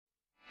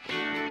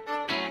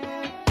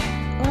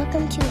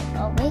welcome to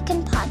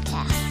Awaken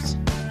Podcast.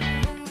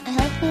 I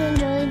hope you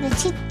enjoy the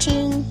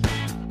teaching.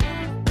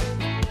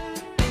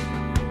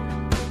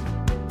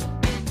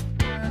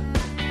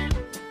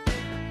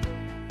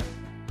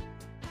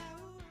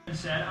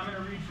 I'm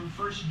going to read from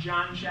 1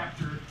 John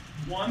chapter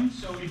 1,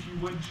 so if you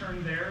would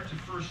turn there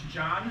to 1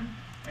 John,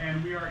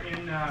 and we are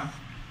in a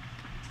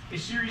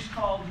series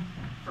called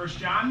 1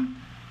 John,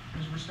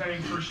 as we're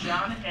studying 1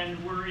 John,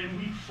 and we're in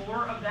week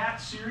 4 of that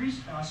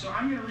series. So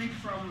I'm going to read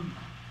from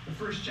the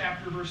first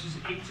chapter, verses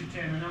 8 to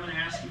 10, and I'm going to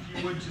ask if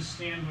you would to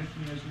stand with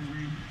me as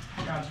we read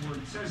God's Word.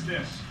 It says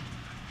this: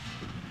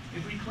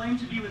 "If we claim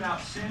to be without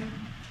sin,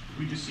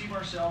 we deceive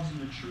ourselves and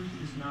the truth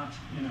is not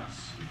in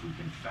us. If we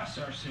confess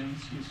our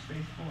sins, he is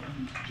faithful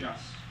and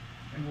just,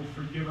 and will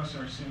forgive us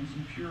our sins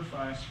and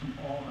purify us from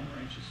all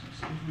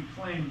unrighteousness. If we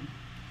claim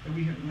that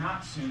we have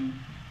not sinned,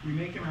 we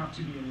make him out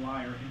to be a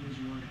liar, and his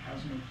word has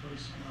no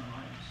place in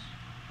our lives."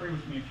 Pray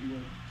with me if you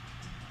would.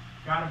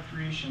 God of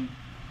creation,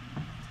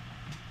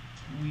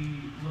 we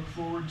look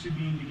forward to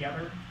being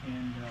together,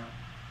 and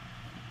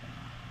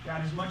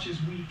God, as much as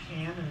we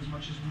can and as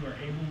much as we are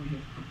able, we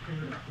have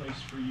prepared a place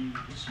for you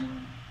this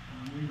morning.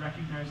 We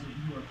recognize that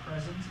you are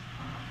present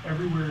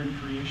everywhere in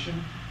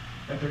creation,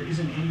 that there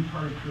isn't any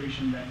part of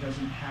creation that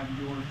doesn't have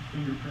your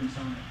fingerprints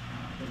on it,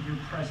 that your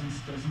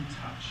presence doesn't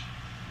touch.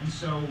 And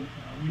so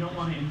we don't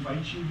want to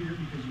invite you here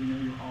because we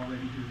know you're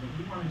already here, but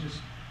we want to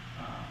just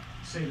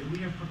say that we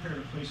have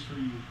prepared a place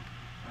for you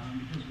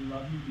because we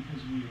love you,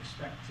 because we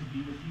expect to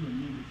be with you and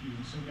meet with you.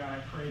 And so, God,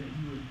 I pray that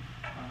you would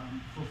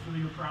fulfill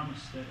your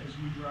promise that as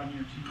we draw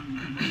near to you,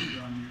 you will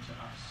draw near to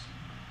us.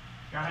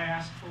 God, I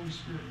ask, Holy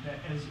Spirit,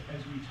 that as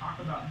we talk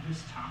about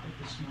this topic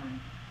this morning,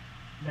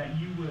 that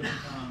you would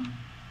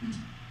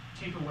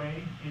take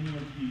away any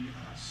of the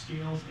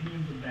scales, any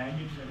of the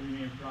baggage that we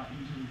may have brought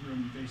into the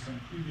room based on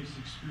previous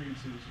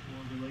experiences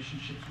or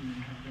relationships we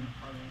may have been a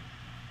part of.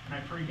 And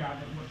I pray, God,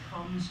 that what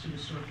comes to the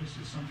surface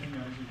is something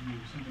that is of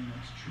you, something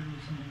that's true,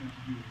 something that's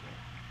beautiful.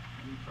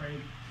 And we pray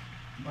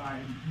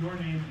by your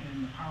name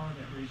and the power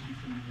that raised you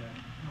from the dead.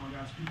 And all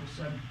God's people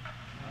said,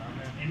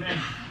 Amen.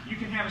 You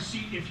can have a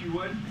seat if you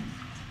would.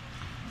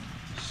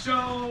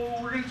 So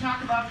we're going to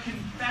talk about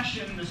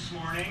confession this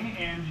morning,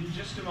 and in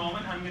just a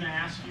moment I'm going to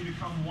ask you to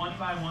come one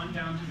by one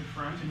down to the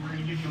front, and we're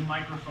going to give you a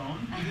microphone.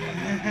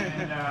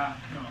 And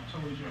no,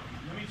 totally joking.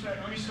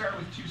 Let me start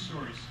with two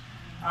stories.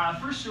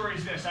 First story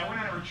is this: I went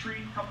on a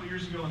retreat a couple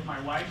years ago with my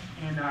wife,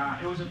 and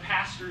it was a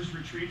pastor's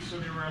retreat, so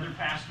there were other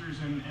pastors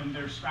and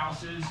their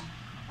spouses,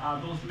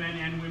 both men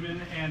and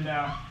women, and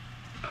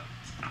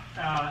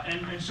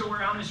so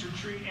we're on this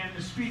retreat, and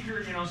the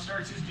speaker,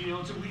 starts his deal.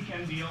 It's a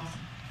weekend deal,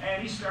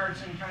 and he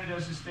starts and kind of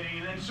does his thing,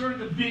 and then sort of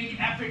the big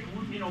epic,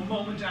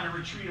 moment on a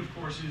retreat, of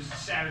course, is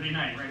Saturday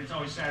night, right? It's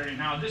always Saturday.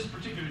 Now, this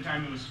particular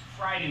time, it was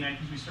Friday night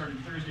because we started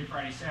Thursday,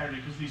 Friday,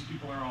 Saturday, because these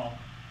people are all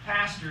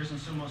pastors, and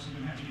so most of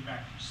them have to get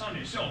back for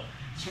Sunday. So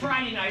it's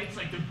Friday night. It's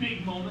like the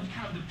big moment,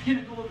 kind of the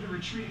pinnacle of the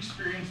retreat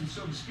experience, and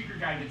so the speaker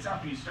guy gets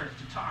up and he starts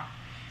to talk.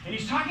 And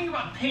he's talking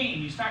about pain.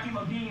 He's talking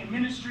about being in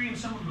ministry and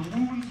some of the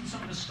wounds and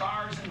some of the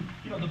scars and,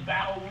 the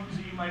battle wounds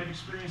that you might have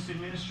experienced in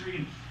ministry.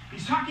 And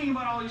he's talking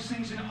about all these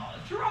things. And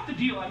throughout the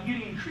deal, I'm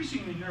getting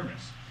increasingly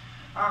nervous.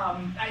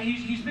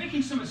 He's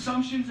making some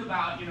assumptions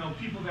about,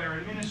 people that are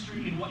in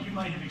ministry and what you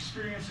might have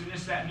experienced and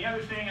this, that, and the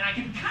other thing. And I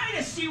can kind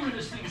of see where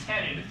this thing's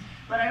headed.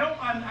 But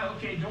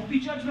don't be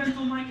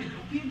judgmental, Mike, and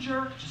don't be a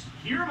jerk. Just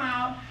hear him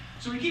out.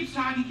 So he keeps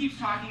talking,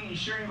 and he's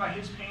sharing about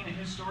his pain and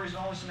his stories and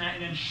all this and that.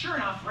 And then sure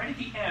enough, right at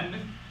the end,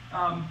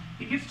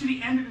 he gets to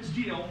the end of his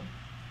deal,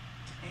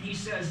 and he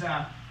says,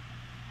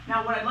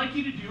 now what I'd like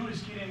you to do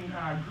is get in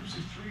groups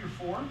of 3 or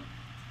 4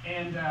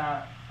 and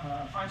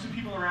find some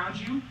people around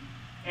you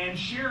and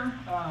share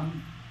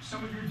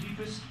some of your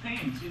deepest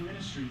pains in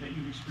ministry that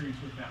you've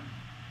experienced with them.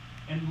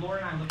 And Laura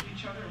and I look at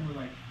each other, and we're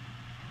like,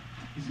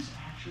 is this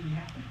actually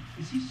happening?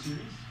 Is he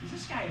serious?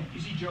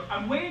 Is he joking?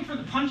 I'm waiting for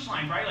the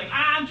punchline, right? Like,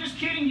 I'm just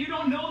kidding. You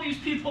don't know these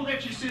people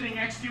that you're sitting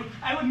next to.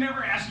 I would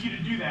never ask you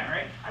to do that,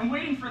 right? I'm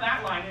waiting for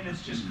that line, and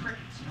it's just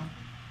crickets,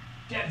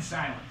 Dead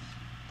silence.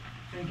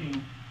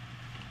 Thinking,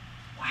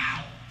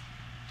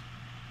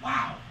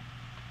 wow.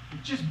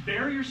 Just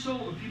bare your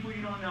soul with people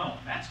you don't know.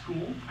 That's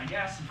cool, I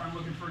guess. If I'm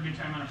looking for a good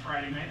time on a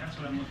Friday night, that's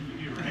what I'm looking to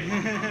do,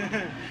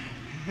 right?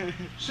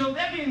 So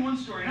that being one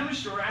story. Another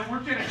story, I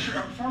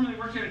formerly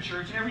worked at a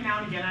church, and every now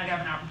and again I'd have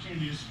an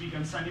opportunity to speak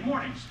on Sunday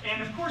mornings.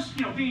 And of course,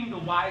 being the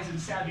wise and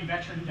savvy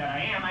veteran that I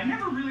am, I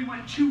never really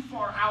went too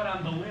far out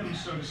on the limb,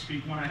 so to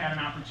speak, when I had an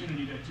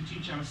opportunity to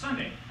teach on a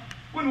Sunday.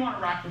 Wouldn't want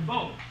to rock the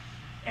boat.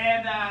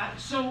 And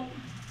so,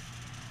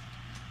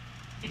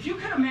 if you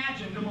can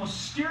imagine the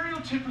most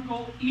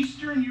stereotypical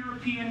Eastern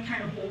European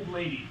kind of old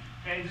lady,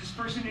 okay, this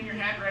person in your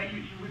head, right?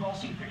 We've all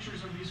seen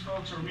pictures of these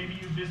folks, or maybe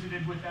you've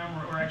visited with them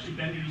or actually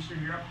been to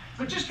Eastern Europe.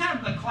 But just kind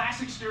of the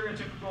classic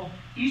stereotypical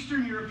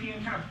Eastern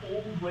European kind of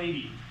old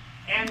lady.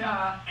 And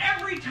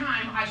every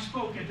time I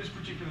spoke at this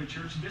particular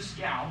church, this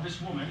gal,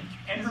 this woman,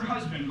 and her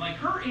husband, like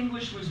her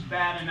English was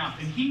bad enough,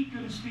 and he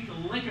couldn't speak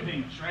a lick of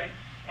English, right?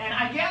 And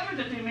I gathered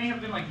that they may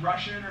have been like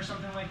Russian or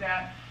something like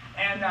that.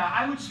 And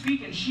I would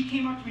speak, and she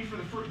came up to me for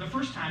the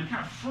first time,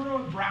 kind of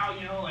furrowed brow,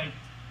 like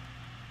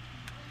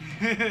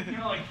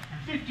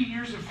 50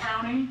 years of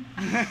frowning.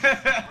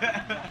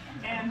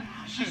 And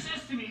she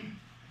says to me,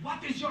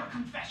 "What is your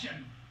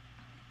confession?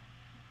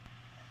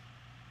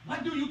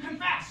 What do you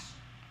confess?"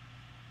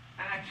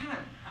 And I kind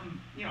of,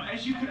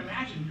 as you can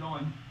imagine,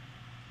 going,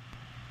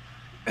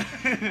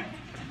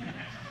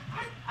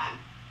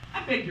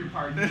 I beg your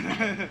pardon.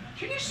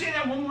 Can you say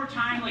that one more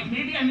time? Like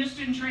maybe I missed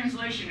it in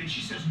translation. And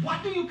she says,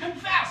 "What do you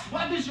confess?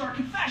 What is your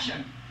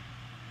confession?"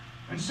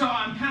 And so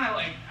I'm kind of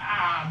like,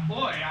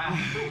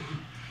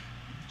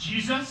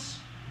 Jesus.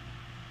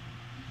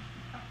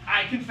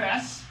 I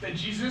confess that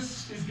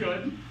Jesus is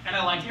good and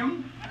I like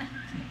him.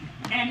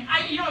 And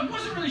I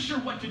wasn't really sure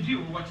what to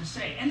do or what to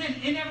say. And then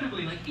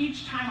inevitably, like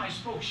each time I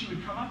spoke, she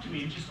would come up to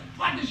me and just like,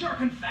 "What is your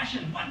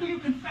confession? What do you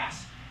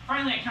confess?"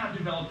 Finally, I kind of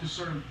developed this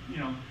sort of,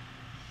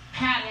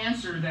 pat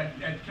answer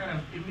that kind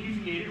of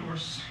alleviated or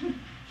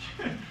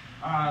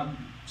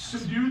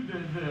subdued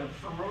the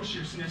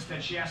ferociousness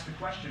that she asked the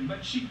question.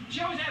 But she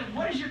always asked,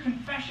 "What is your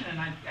confession?" And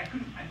I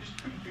just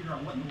couldn't figure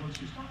out what in the world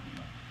she was talking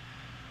about.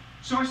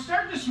 So I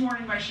started this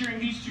morning by sharing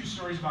these two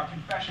stories about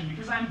confession,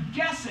 because I'm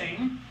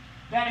guessing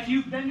that if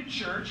you've been to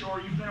church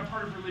or you've been a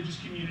part of religious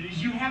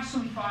communities, you have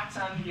some thoughts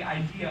on the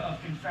idea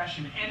of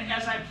confession. And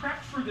as I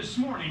prepped for this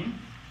morning,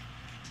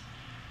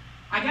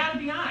 I got to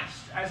be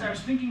honest, as I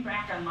was thinking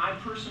back on my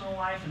personal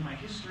life and my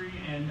history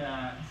and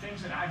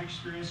things that I've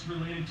experienced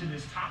related to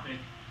this topic,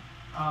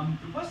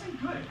 it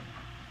wasn't good.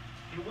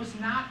 It was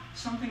not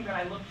something that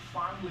I looked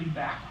fondly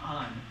back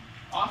on.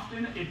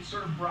 Often it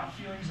sort of brought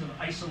feelings of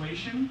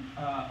isolation,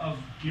 of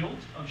guilt,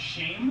 of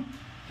shame,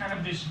 kind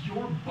of this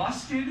 "you're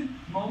busted"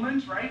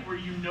 moment, right, where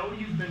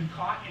you've been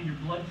caught and your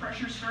blood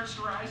pressure starts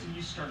to rise and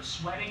you start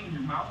sweating and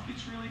your mouth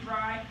gets really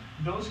dry,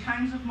 those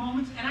kinds of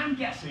moments. And I'm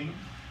guessing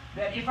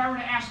that if I were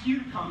to ask you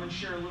to come and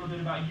share a little bit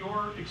about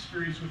your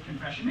experience with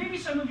confession, maybe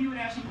some of you would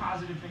have some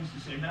positive things to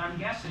say, but I'm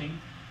guessing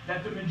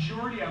that the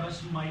majority of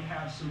us might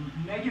have some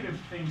negative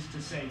things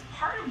to say.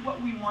 Part of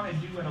what we want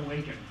to do at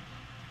Awaken,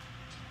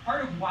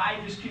 part of why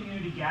this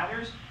community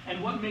gathers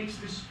and what makes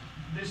this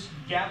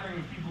gathering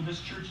of people,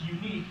 this church,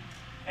 unique,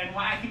 and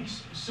why I think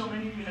so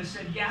many of you have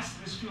said, "Yes,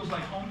 this feels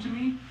like home to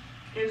me,"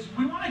 is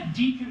we want to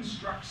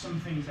deconstruct some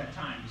things at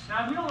times.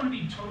 Now, we don't want to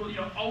be totally,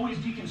 always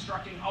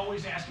deconstructing,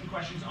 always asking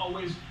questions,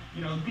 always,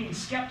 being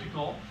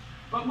skeptical.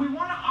 But we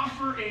want to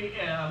offer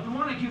we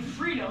want to give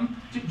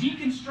freedom to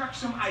deconstruct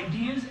some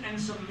ideas and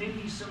some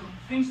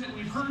things that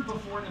we've heard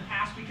before in the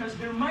past, because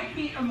there might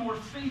be a more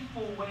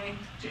faithful way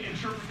to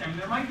interpret them.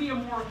 There might be a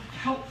more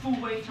helpful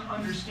way to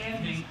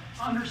understanding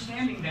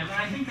them. And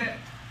I think that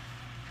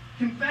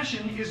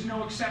confession is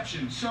no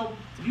exception. So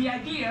the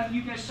idea,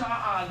 you guys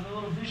saw the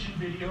little vision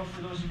video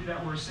for those of you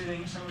that were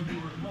sitting.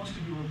 Most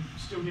of you were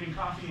still getting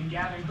coffee and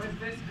gathering. But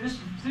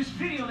this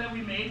video that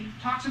we made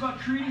talks about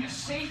creating a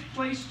safe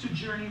place to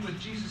journey with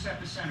Jesus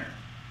at the center.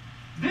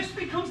 This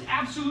becomes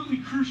absolutely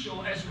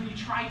crucial as we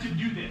try to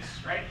do this,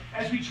 right?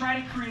 As we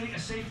try to create a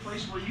safe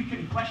place where you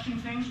can question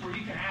things, where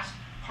you can ask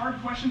hard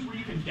questions, where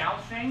you can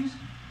doubt things.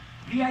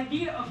 The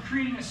idea of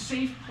creating a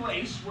safe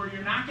place where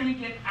you're not going to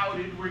get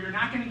outed, where you're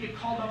not going to get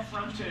called up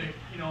front to,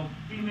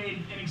 be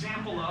made an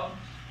example of,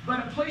 but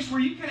a place where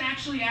you can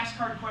actually ask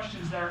hard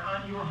questions that are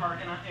on your heart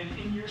and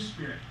in your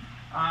spirit.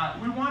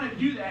 We want to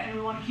do that, and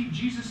we want to keep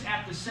Jesus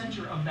at the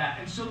center of that.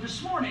 And so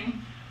this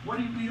morning, what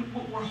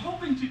we're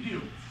hoping to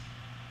do,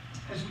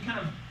 as we kind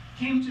of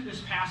came to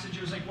this passage,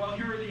 it was like, well,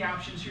 here are the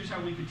options, here's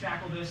how we could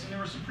tackle this, and there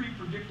were some pretty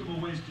predictable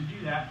ways to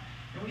do that.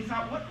 And we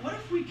thought, what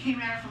if we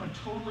came at it from a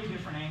totally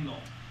different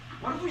angle?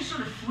 What if we sort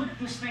of flip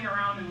this thing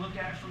around and look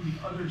at it from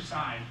the other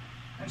side?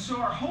 And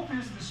so our hope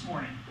is this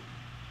morning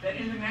that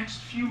in the next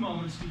few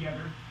moments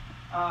together,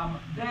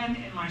 Ben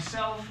and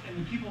myself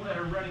and the people that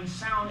are running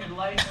sound and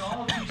light and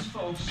all of these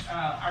folks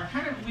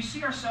we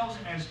see ourselves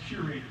as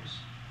curators,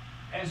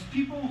 as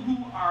people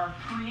who are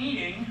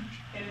creating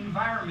an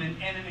environment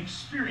and an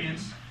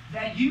experience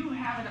that you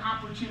have an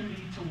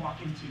opportunity to walk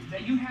into,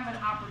 that you have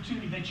an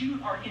opportunity, that you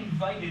are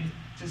invited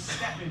to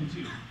step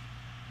into.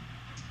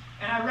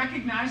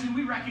 And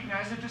we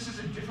recognize that this is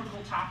a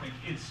difficult topic.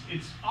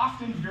 It's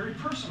often very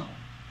personal,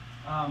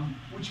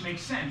 which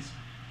makes sense.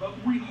 But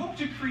we hope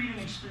to create an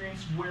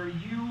experience where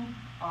you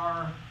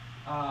are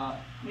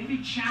maybe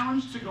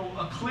challenged to go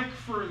a click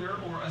further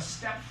or a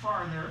step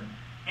farther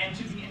and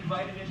to be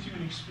invited into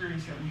an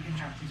experience that we can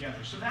have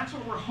together. So that's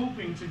what we're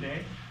hoping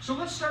today. So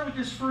let's start with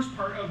this first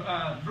part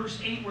of verse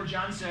 8, where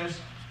John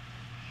says,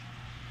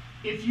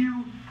 "If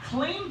you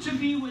claim to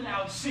be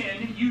without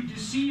sin, you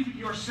deceive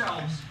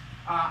yourselves."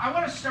 I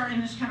want to start in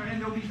this and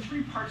there'll be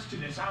three parts to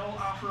this. I will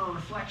offer a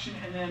reflection,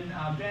 and then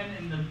Ben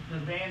and the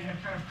band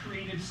have kind of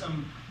created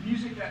some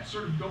music that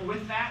sort of go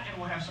with that, and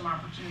we'll have some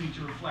opportunity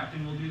to reflect,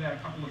 and we'll do that a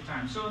couple of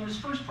times. So in this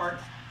first part,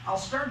 I'll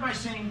start by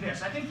saying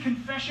this. I think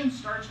confession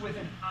starts with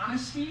an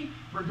honesty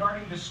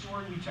regarding the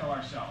story we tell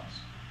ourselves.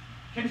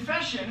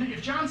 Confession,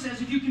 if John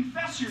says, if you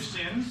confess your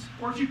sins,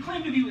 or if you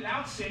claim to be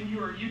without sin,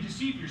 you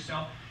deceive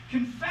yourself.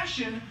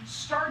 confession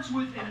starts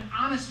with an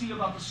honesty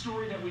about the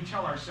story that we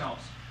tell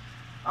ourselves.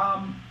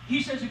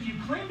 He says, if you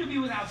claim to be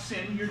without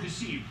sin, you're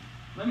deceived.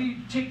 Let me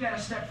take that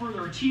a step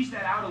further, or tease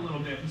that out a little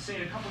bit and say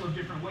it a couple of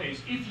different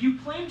ways. If you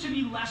claim to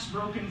be less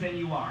broken than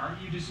you are,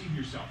 you deceive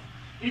yourself.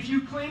 If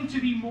you claim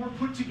to be more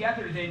put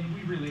together than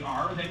we really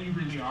are, or than you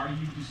really are,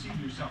 you deceive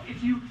yourself.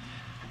 If you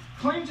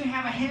claim to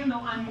have a handle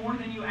on more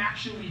than you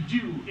actually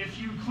do, if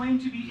you claim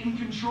to be in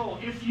control,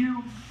 if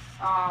you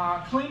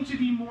claim to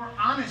be more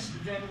honest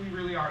than we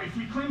really are, if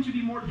we claim to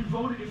be more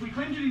devoted, if we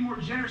claim to be more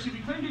generous, if we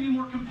claim to be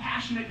more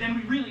compassionate than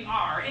we really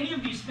are, any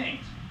of these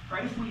things,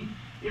 right?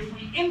 If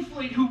we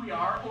inflate who we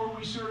are, or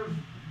we sort of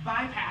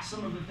bypass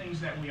some of the things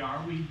that we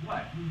are, we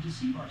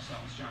deceive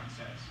ourselves, John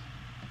says.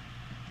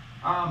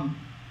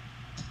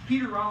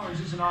 Peter Rollins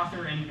is an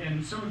author,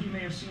 and some of you may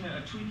have seen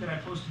a tweet that I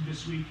posted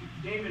this week.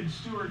 David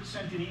Stewart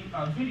sent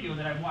a video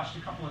that I've watched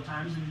a couple of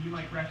times, and you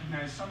might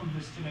recognize some of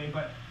this today,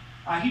 but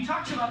he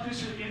talks about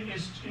this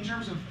in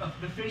terms of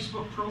the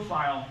Facebook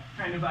profile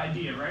kind of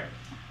idea, right?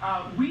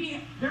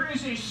 There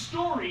is a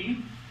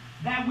story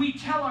that we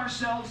tell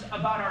ourselves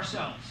about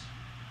ourselves.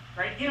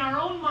 Right? In our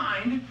own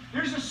mind,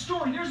 there's a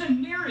story, there's a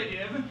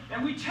narrative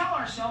that we tell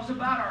ourselves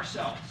about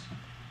ourselves.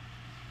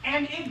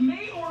 And it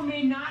may or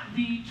may not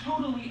be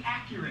totally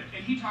accurate.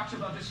 And he talks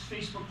about this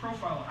Facebook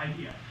profile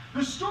idea.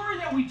 The story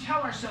that we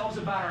tell ourselves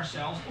about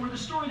ourselves, or the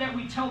story that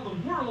we tell the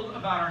world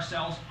about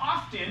ourselves,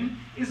 often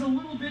is a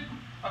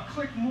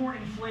click more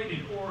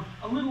inflated, or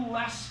a little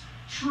less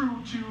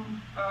true to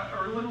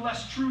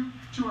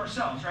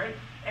ourselves, right?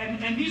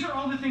 And these are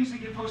all the things that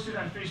get posted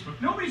on Facebook.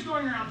 Nobody's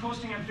going around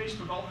posting on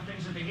Facebook all the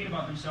things that they hate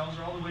about themselves,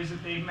 or all the ways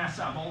that they mess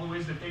up, all the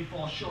ways that they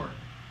fall short.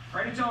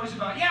 Right? It's always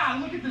about, yeah,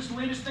 look at this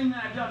latest thing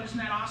that I've done, isn't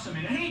that awesome?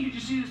 And hey, did you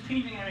see this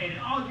painting I made? And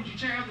oh, did you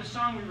check out the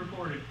song we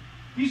recorded?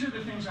 These are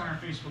the things on our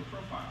Facebook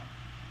profile.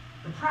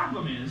 The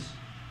problem is,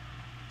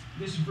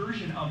 this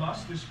version of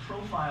us, this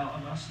profile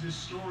of us, this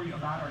story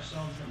about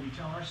ourselves that we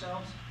tell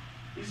ourselves,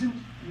 isn't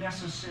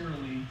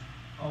necessarily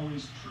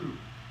always true.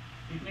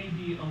 It may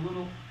be a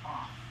little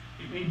off.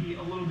 It may be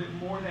a little bit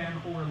more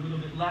than or a little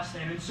bit less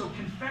than. And so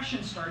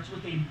confession starts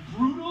with a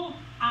brutal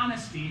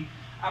honesty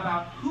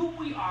about who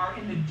we are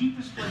in the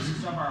deepest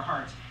places of our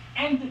hearts,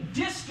 and the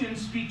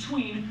distance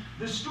between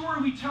the story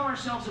we tell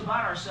ourselves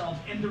about ourselves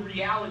and the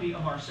reality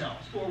of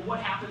ourselves, or what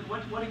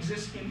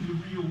exists in the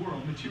real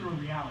world, material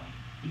reality,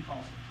 he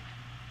calls it.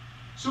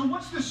 So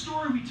what's the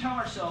story we tell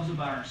ourselves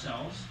about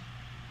ourselves,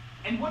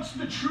 and what's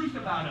the truth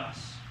about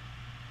us?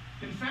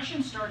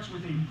 Confession starts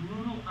with a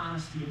brutal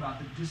honesty about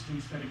the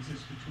distance that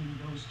exists between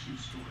those two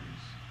stories.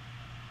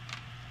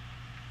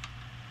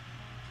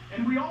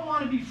 And we all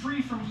want to be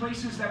free from the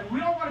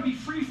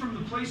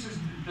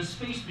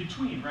space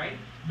between, right?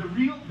 The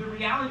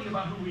reality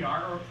about who we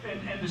are,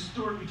 and the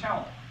story we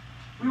tell.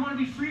 We want to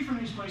be free from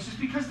these places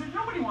because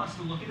nobody wants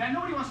to look at that,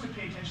 nobody wants to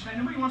pay attention to that,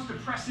 nobody wants to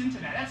press into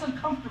that. That's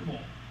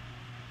uncomfortable.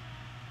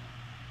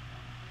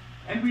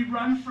 And we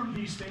run from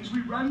these things,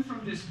 we run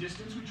from this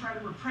distance, we try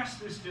to repress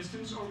this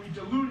distance, or we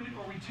dilute it,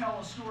 or we tell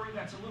a story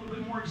that's a little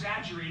bit more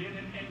exaggerated,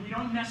 and we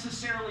don't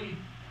necessarily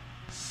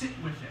sit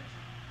with it,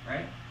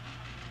 right?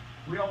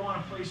 We all want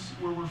a place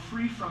where we're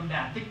free from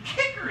that. The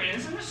kicker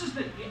is, and this is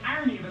the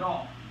irony of it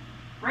all,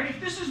 right?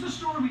 If this is the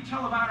story we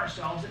tell about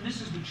ourselves, and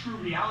this is the true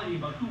reality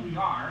about who we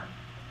are,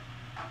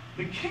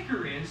 the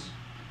kicker is,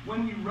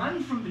 when we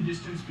run from the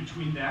distance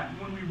between that,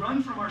 when we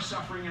run from our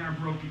suffering and our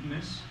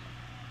brokenness,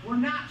 we're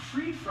not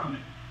freed from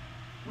it.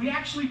 We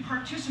actually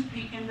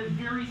participate in the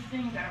very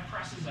thing that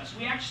oppresses us.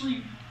 We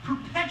actually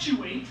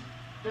perpetuate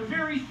the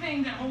very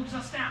thing that holds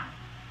us down,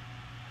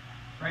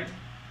 right?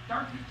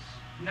 Darkness,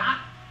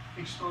 not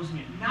exposing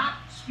it, not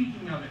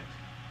speaking of it,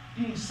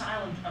 being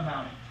silent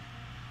about it.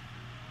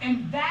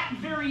 And that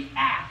very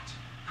act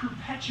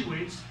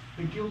perpetuates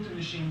the guilt and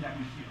the shame that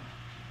we feel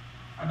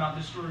about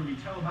the story we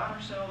tell about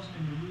ourselves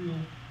and the real,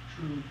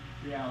 true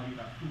reality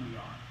about who we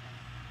are.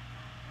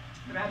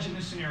 Imagine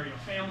this scenario: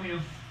 family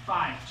of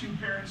 5, 2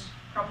 parents,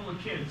 couple of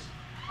kids,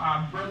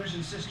 brothers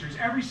and sisters.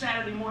 Every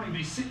Saturday morning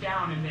they sit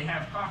down and they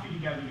have coffee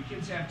together. The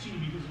kids have tea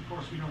because, of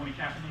course, we don't want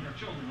to caffeinate our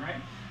children, right?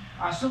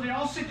 So they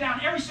all sit down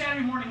every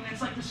Saturday morning, and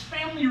it's like this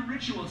family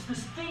ritual. It's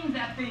this thing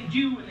that they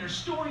do, and there's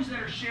stories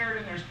that are shared,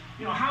 and there's,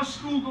 how's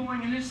school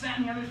going, and this, that,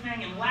 and the other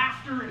thing, and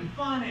laughter, and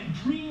fun, and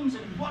dreams,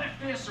 and what if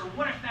this, or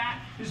what if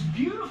that. This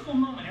beautiful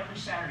moment every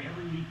Saturday,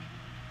 every week.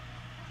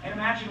 And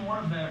imagine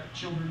one of the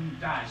children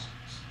dies,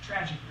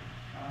 tragically.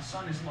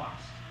 Son is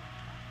lost.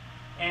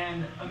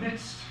 And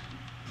amidst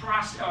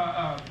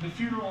the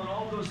funeral and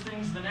all those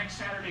things, the next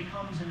Saturday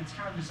comes, and it's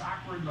kind of this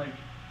awkward, like,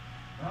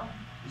 well,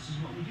 this is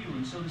what we do.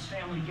 And so this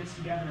family gets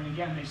together, and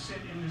again, they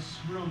sit in this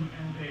room,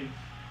 and they,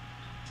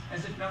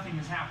 as if nothing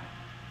has happened.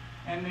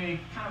 And they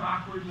kind of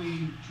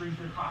awkwardly drink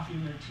their coffee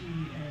and their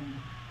tea, and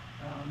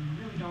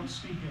really don't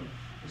speak of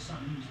the son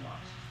who's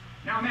lost.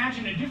 Now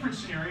imagine a different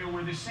scenario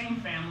where the same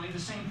family, the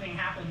same thing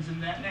happens,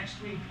 and that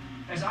next week,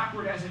 as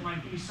awkward as it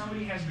might be,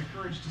 somebody has the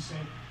courage to say,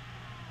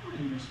 I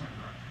really miss my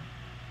brother.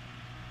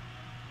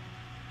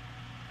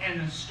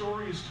 And a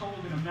story is told,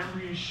 and a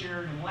memory is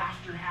shared, and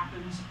laughter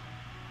happens.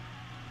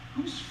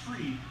 Who's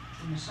free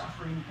from the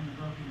suffering and the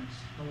brokenness,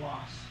 the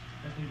loss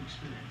that they've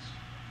experienced?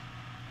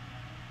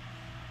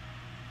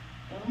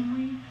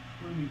 Only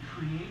when we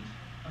create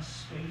a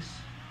space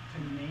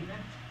to name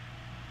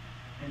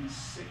it and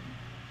sit in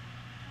it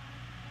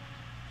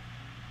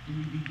do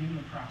we begin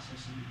the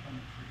process of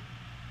becoming free.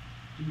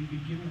 Do we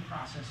begin the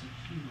process of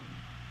healing?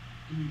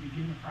 Do we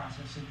begin the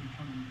process of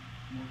becoming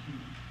more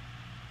human?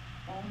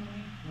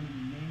 Only when we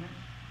name it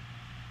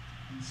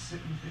and sit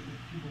with it with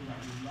people that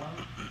we love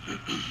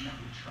and that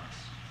we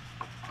trust.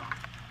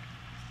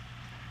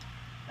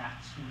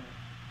 That's where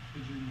the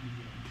journey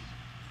begins.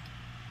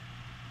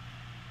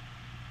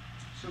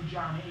 So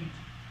John 8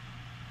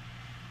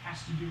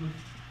 has to do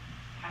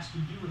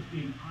with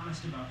being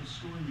honest about the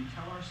story we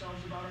tell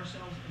ourselves about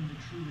ourselves and the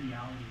true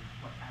reality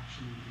of what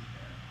actually is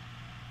there.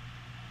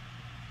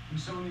 And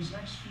so in these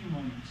next few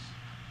moments,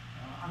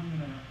 I'm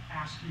going to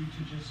ask you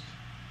to just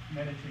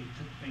meditate,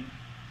 to think.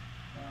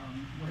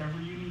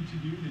 Whatever you need to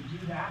do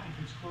that. If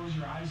it's close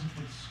your eyes, if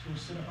it's go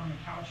sit up on the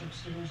couch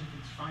upstairs, if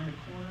it's find a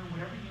corner,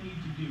 whatever you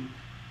need to do.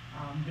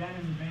 Ben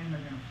and the band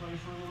are going to play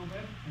for a little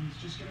bit, and it's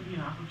just going to be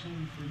an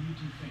opportunity for you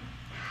to think.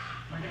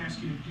 I'm not going to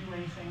ask you to do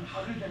anything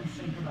other than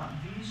think about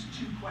these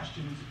two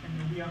questions, and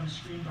they'll be on the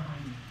screen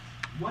behind me.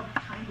 What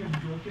kind of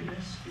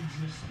brokenness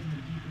exists in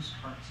the deepest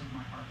parts of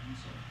my heart and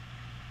soul?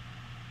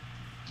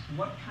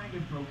 What kind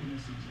of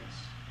brokenness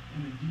exists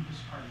in the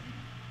deepest part of me?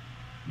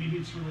 Maybe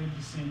it's related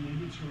to sin,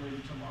 maybe it's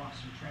related to loss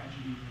or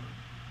tragedy, or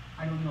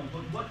I don't know,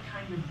 but what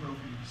kind of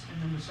brokenness? And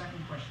then the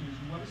second question is,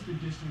 what is the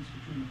distance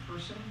between the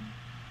person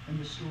and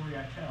the story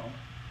I tell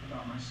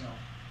about myself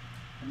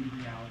and the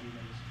reality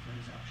that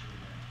is actually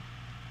there?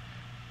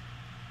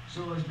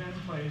 So as Ben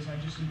plays, I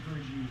just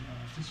encourage you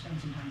to spend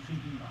some time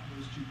thinking about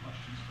those two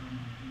questions for a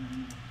moment, and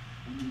then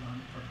we'll move on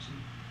to part two.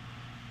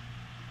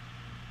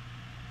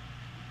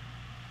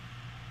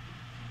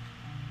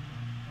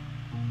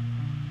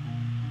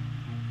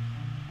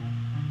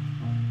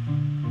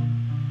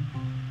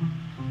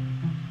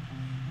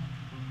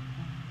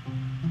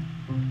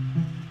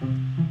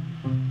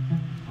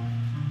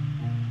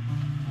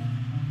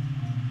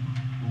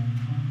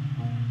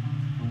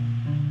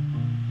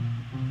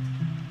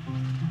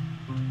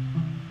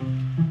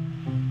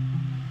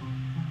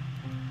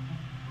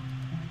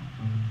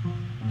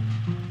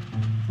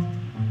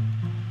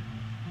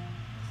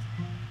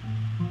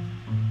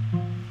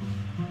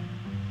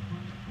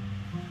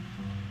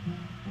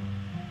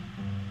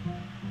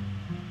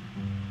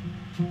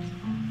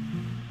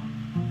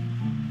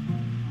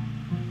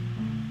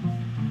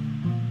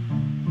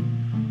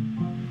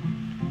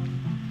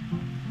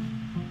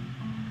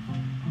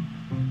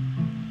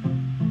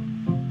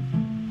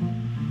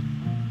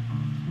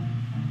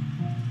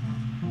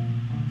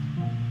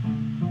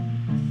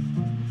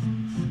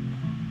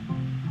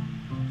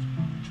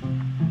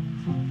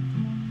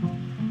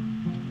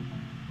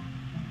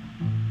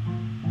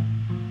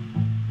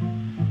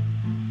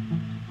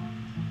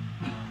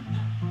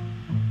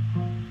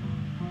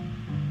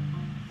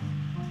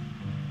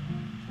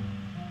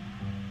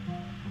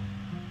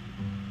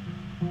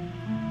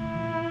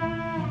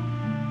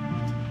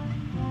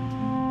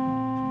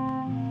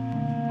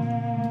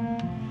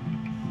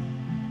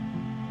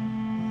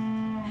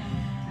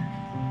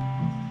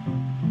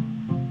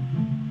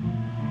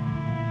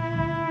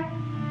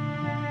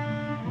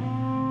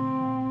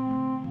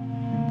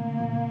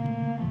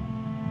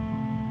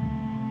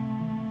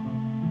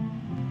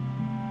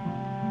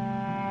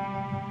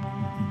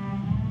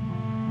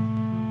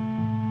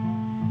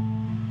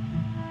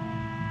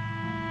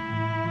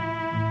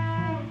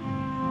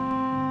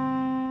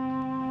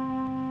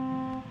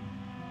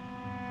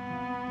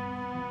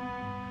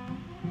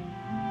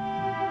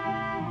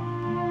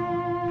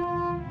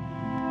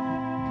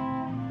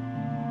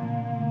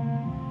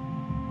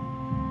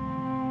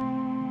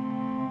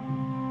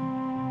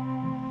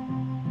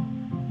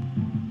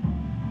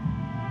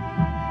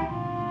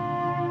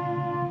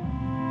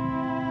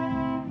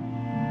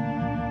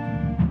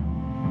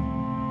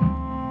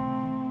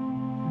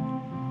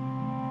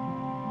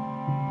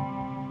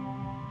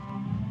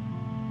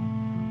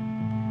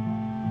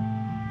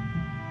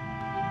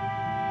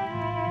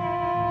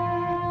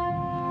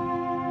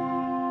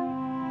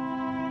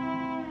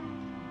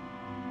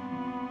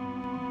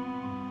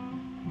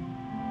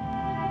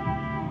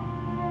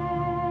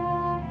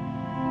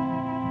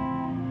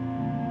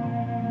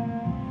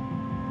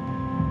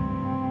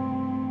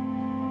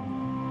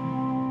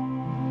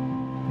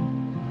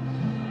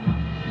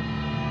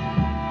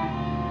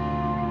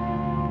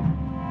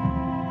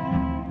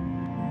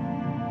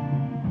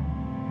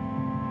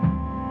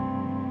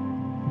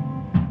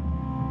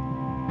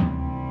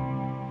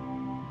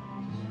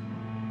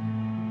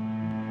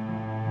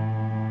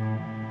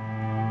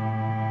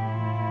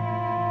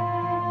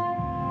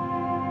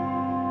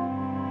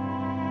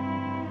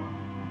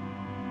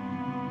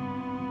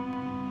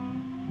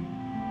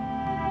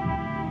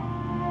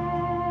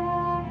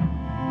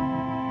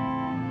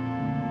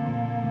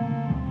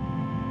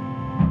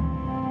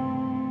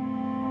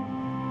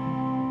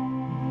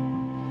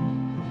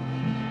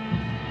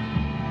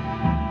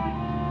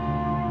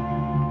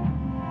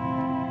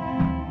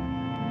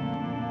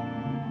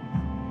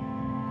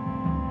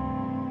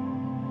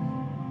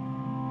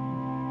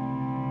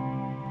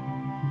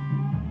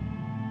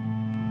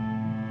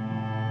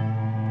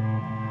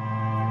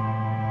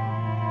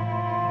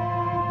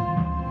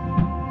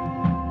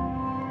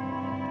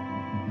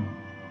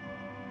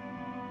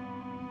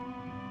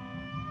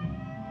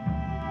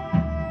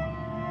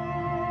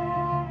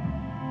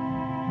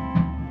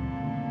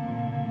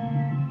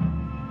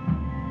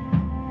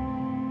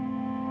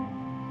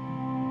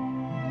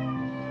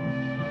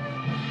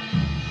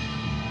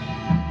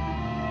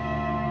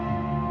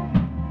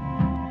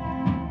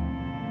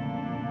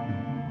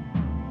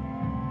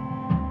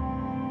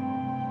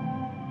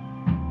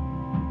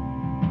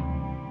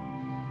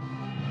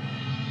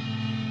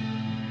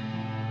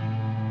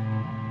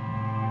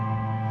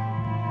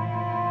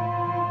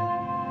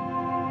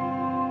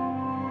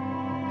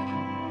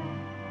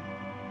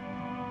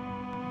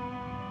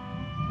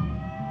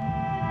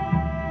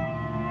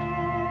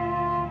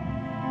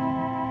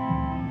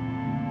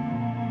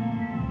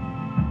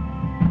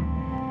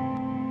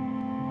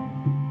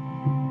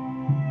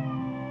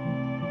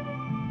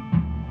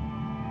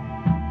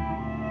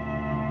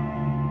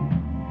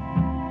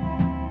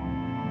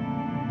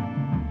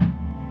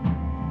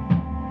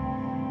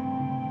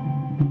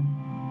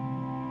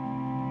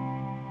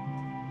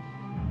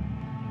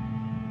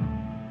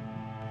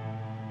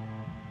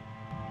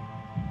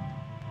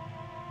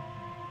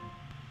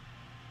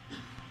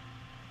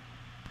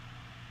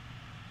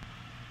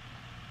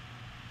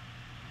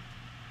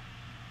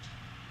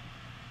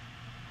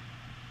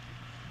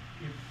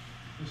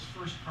 this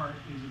first part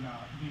is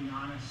about being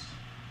honest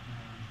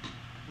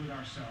with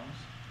ourselves,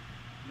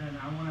 then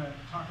I want to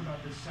talk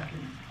about the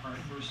second part,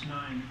 verse 9,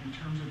 in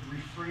terms of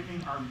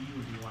reframing our view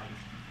of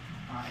life.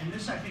 And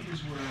this, I think, is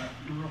where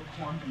a real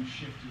quantum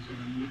shift is going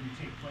to need to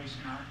take place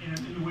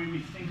in the way we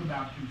think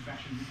about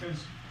confession,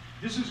 because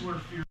this is where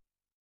fear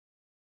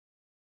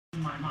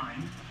in my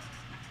mind,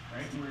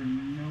 right, where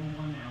no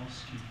one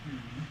else can hear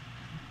me,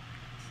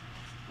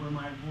 where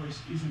my voice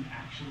isn't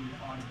actually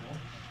audible.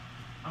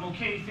 I'm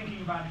okay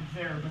thinking about it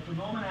there, but the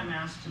moment I'm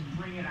asked to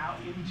bring it out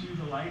into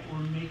the light or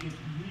make it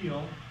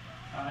real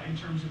in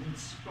terms of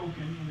it's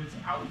spoken and it's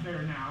out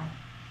there now,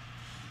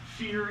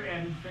 fear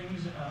and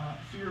things,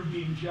 fear of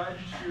being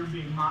judged, fear of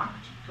being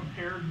mocked,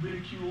 compared,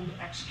 ridiculed,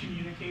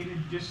 excommunicated,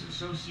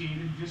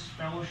 disassociated,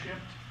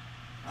 disfellowshipped,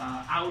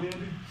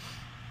 outed,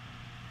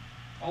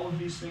 all of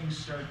these things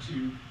start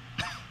to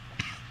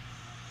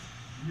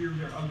rear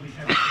their ugly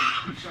heads.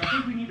 So I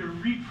think we need to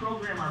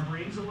reprogram our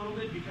brains a little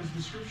bit, because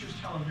the scriptures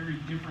tell a very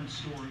different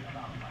story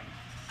about life.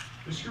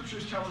 The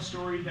scriptures tell a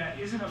story that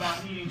isn't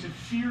about needing to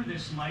fear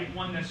this light,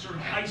 one that's sort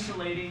of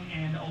isolating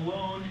and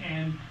alone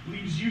and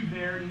leaves you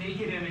there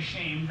naked and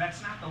ashamed.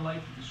 That's not the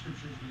light that the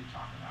scriptures really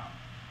talk about.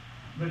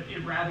 But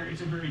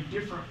it's a very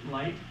different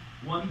light,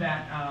 one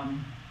that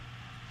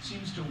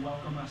seems to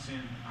welcome us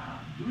in.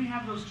 Do we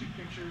have those two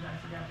pictures? I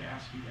forgot to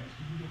ask you guys.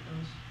 Did you get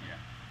those?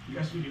 Yeah.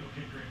 Yes, we do.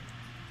 Okay, great.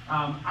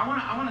 I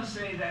want to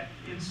say that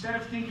instead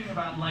of thinking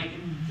about light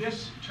in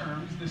this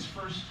terms, this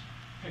first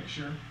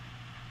picture,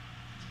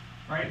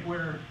 right,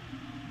 where,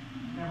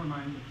 never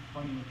mind the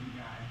funny-looking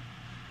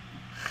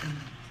guy,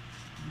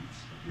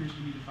 he appears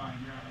to be defying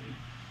gravity.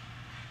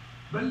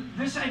 But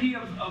this idea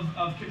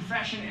of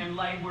confession and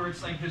light, where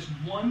it's like this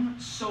one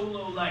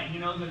solo light, you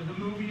know, the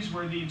movies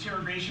where the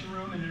interrogation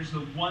room and there's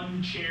the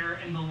one chair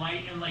and the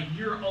light, and like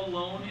you're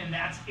alone and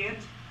that's it.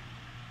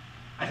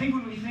 I think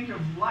when we think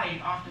of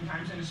light,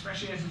 oftentimes, and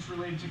especially as it's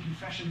related to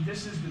confession,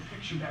 this is the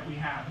picture that we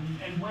have.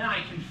 And when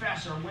I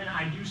confess, or when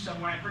I do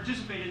something, when I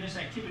participate in this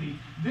activity,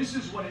 this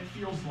is what it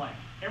feels like.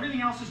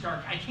 Everything else is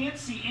dark. I can't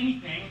see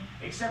anything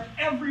except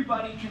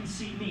everybody can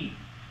see me,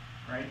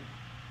 right?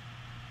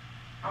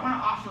 I want to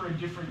offer a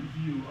different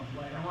view of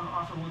light. I want to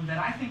offer one that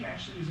I think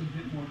actually is a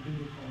bit more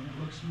biblical, and it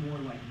looks more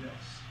like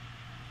this.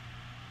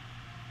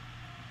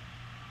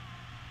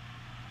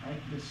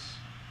 Right? This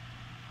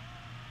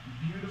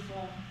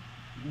beautiful,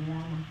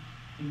 warm,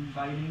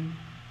 inviting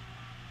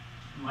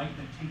light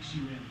that takes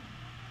you in,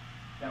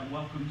 that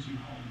welcomes you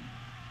home,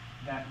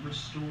 that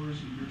restores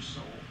your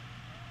soul.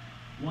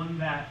 One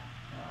that,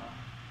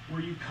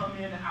 where you come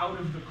in out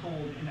of the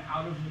cold and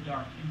out of the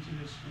dark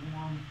into this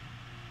warm,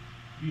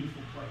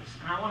 beautiful place.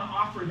 And I want to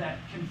offer that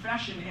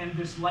confession and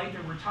this light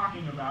that we're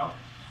talking about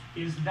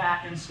is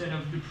that instead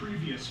of the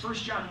previous. 1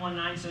 John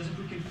 1:9 says, if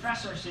we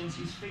confess our sins,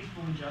 he's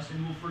faithful and just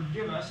and will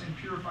forgive us and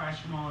purify us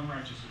from all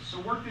unrighteousness.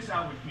 So work this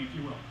out with me, if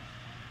you will.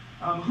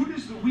 Who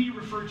does the we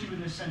refer to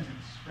in this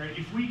sentence? Right?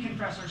 If we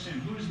confess our sin,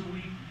 who does the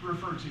we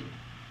refer to?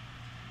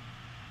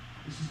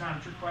 This is not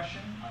a trick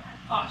question.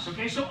 Us.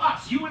 Okay, so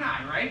us, you and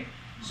I, right?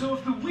 So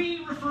if the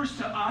we refers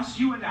to us,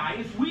 you and I,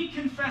 if we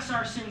confess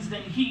our sins,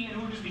 then he,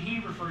 and who does the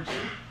he refer to?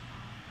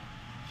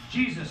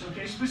 Jesus,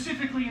 okay?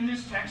 Specifically in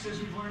this text, as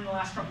we've learned in the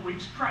last couple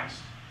weeks,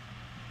 Christ.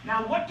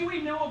 Now, what do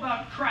we know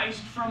about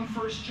Christ from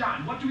 1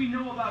 John? What do we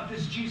know about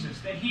this Jesus?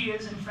 That he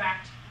is, in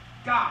fact,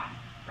 God,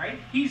 right?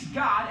 He's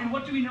God, and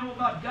what do we know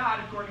about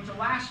God according to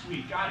last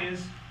week? God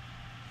is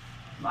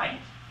light.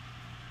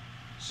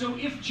 So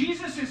if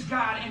Jesus is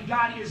God and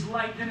God is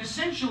light, then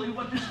essentially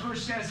what this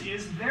verse says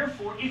is,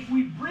 therefore, if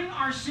we bring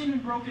our sin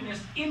and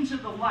brokenness into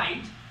the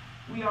light,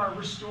 we are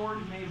restored,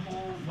 made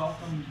whole,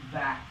 welcomed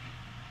back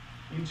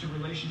into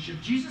relationship.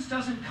 Jesus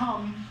doesn't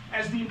come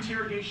as the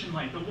interrogation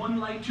light, the one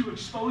light to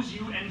expose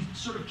you and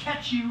sort of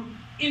catch you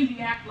in the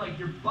act like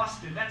you're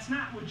busted. That's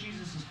not what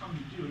Jesus has come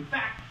to do. In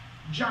fact,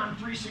 John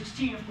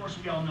 3:16, of course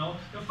we all know,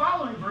 the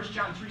following verse,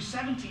 John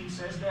 3:17,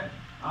 says that,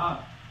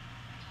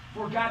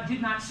 for God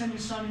did not send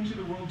his Son into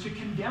the world to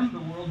condemn the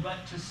world,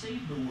 but to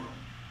save the world.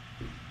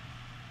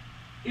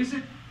 Is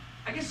it,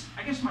 I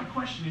guess my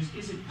question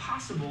is it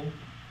possible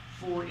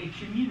for a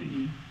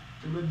community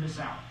to live this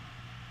out?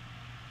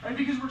 Right?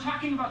 Because we're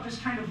talking about this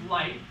kind of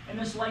light, and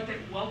this light that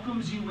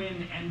welcomes you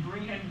in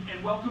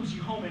and welcomes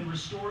you home and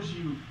restores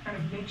you, kind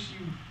of makes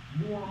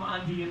you warm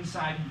on the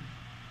inside.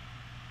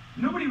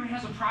 Nobody really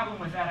has a problem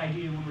with that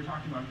idea when we're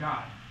talking about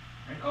God.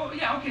 Right? Oh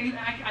yeah, okay,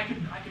 I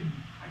could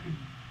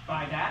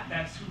by that.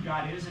 That's who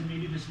God is, and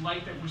maybe this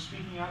light that we're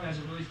speaking of as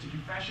it relates to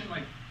confession,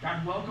 like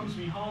God welcomes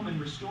me home and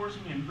restores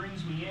me and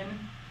brings me in.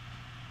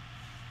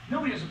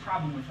 Nobody has a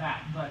problem with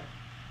that, but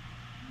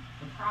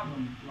the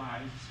problem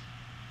lies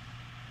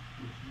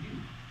with you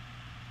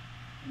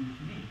and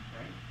with me,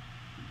 right?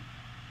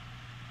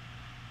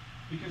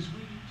 Because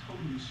we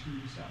totally screw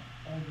this up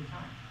all the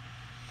time.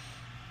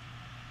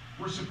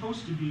 We're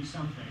supposed to be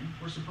something.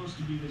 We're supposed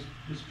to be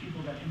this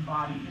people that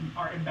embody and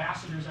are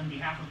ambassadors on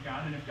behalf of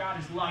God. And if God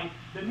is light,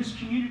 then this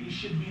community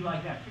should be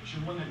like that picture,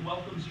 one that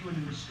welcomes you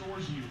and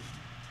restores you.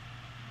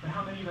 But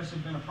how many of us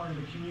have been a part of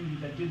a community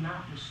that did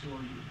not restore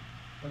you,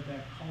 but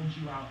that called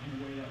you out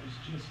in a way that was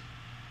just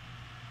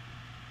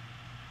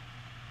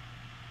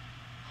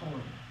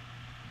horrible.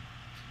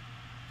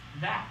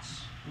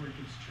 That's where it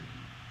gets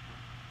tricky.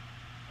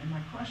 And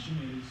my question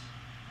is,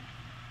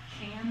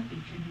 can a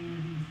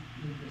community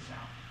live this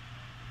out?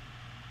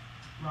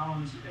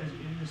 Rollins,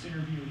 in this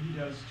interview he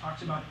does,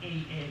 talks about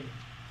AA.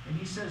 And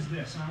he says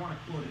this, and I want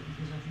to quote it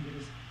because I think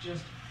it is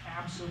just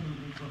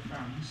absolutely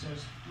profound. He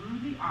says, through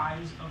the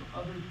eyes of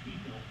other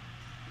people,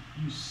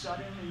 you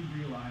suddenly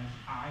realize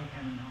I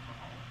am an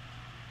alcoholic.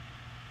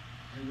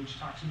 Right, which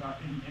talks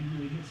about and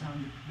really hits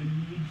on the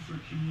need for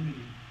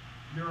community.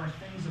 There are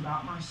things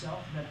about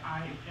myself that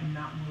I am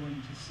not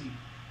willing to see.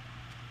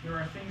 There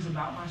are things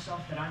about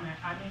myself that I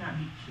may not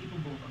be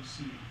capable of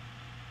seeing.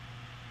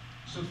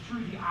 So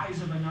through the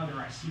eyes of another,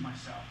 I see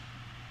myself.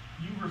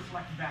 You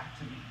reflect back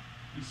to me,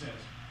 he says.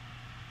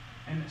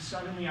 And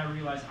suddenly I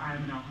realize I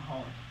am an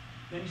alcoholic.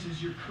 Then he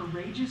says, you're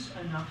courageous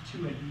enough to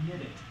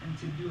admit it and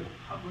to do it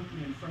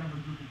publicly in front of a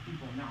group of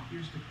people. Now,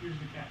 here's the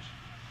catch.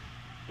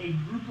 A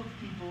group of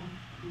people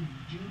who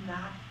do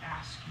not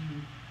ask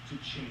you to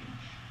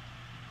change,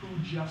 who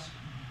just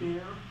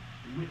bear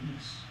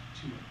witness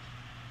to it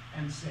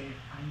and say,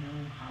 I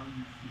know how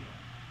you feel.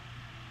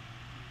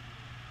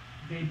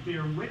 They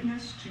bear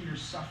witness to your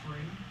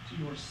suffering, to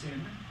your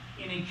sin,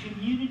 in a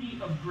community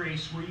of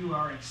grace where you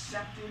are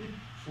accepted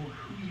for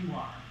who you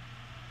are.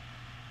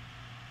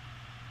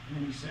 And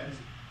then he says,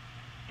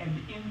 and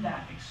in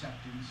that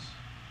acceptance,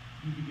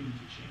 you begin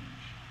to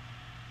change.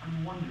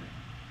 I'm wondering,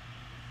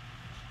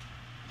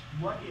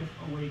 what if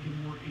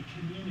Awaken were a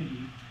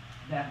community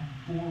that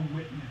bore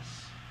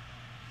witness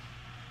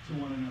to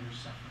one another's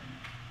suffering?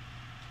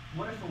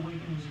 What if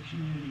Awaken was a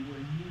community where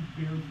you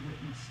bared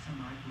witness to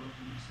my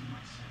brokenness and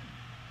my sin?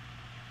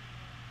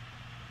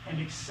 And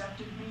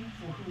accepted me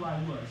for who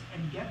I was.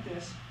 And get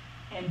this,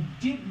 and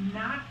did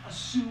not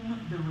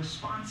assume the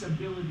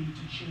responsibility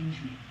to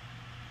change me.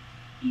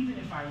 Even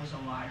if I was a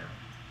liar,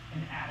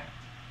 an addict,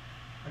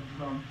 a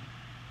drunk,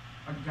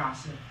 a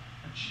gossip,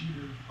 a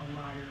cheater, a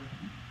liar,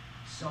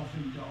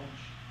 self-indulged.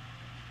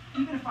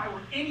 Even if I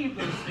were any of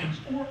those things,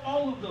 or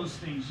all of those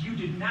things, you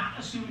did not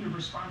assume the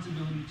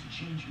responsibility to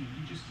change me.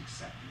 You just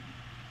accepted me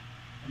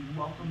and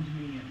welcomed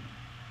me in.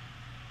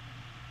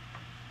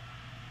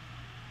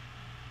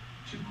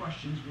 Two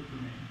questions would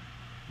remain.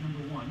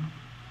 Number one,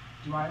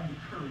 do I have the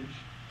courage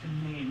to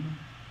name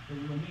the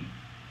real me?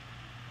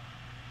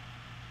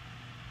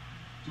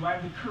 Do I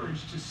have the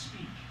courage to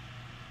speak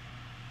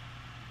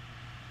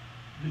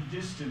the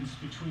distance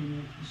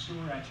between the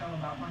story I tell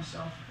about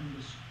myself and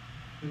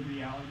the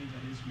reality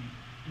that is me?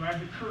 Do I have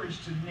the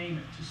courage to name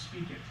it, to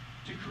speak it,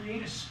 to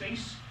create a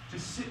space to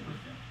sit with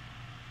it?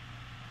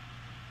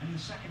 And the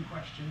second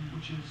question,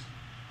 which is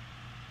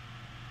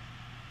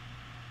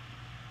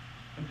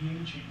a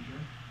game changer,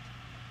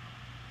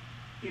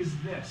 is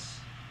this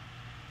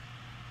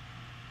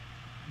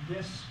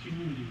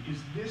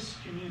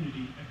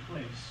community a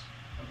place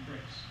of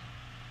grace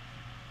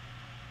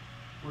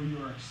where you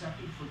are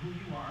accepted for who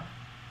you are,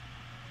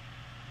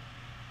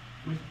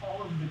 with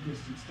all of the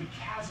distance, the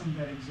chasm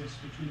that exists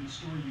between the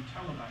story you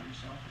tell about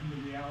yourself and the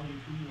reality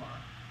of who you are?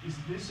 Is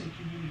this a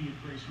community of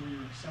grace where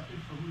you're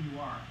accepted for who you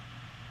are,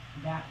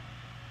 that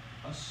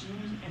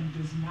assumes and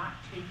does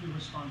not take the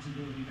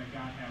responsibility that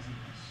God has in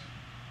this,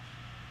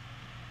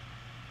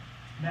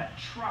 that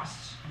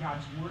trusts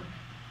God's work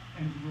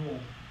and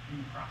role in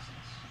the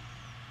process?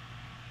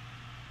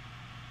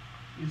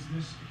 Is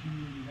this a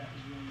community that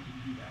is willing to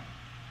do that?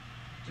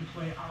 To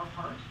play our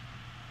part,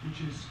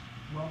 which is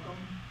welcome,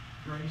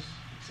 grace,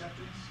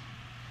 acceptance,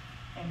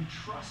 and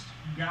trust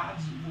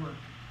God's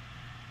work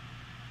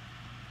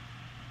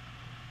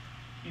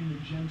in the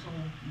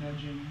gentle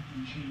nudging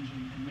and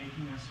changing and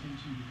making us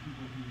into the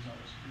people He has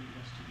always created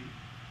us to be.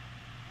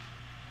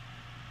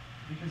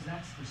 Because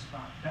that's the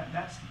spot.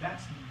 That's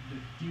the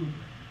deal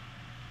breaker.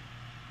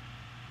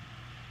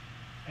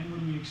 And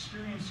when we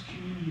experience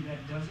community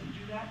that doesn't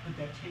do that, but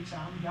that takes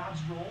on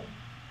God's role,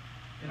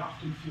 it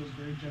often feels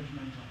very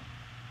judgmental.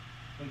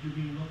 Like you're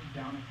being looked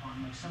down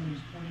upon, like somebody's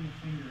pointing a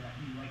finger at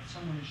you, like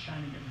someone is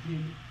shining a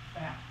big,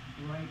 fat,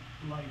 bright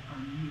light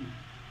on you,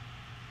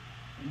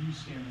 and you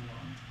stand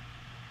alone.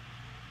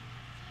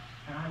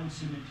 And I would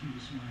submit to you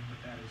this morning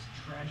that is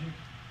tragic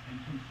and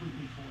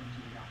completely foreign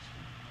to the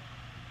gospel.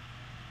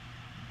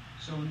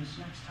 So in this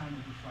next time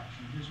of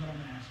reflection, here's what I'm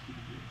going to ask you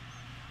to do.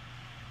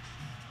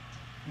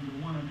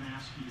 Number one, I'm going to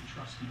ask you to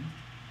trust me.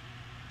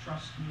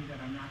 Trust me that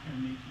I'm not going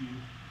to make you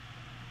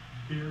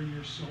bare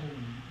your soul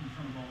in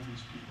front of all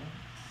these people,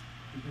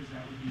 because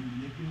that would be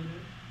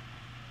manipulative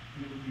and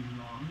it would be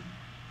wrong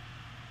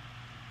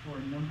for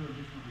a number of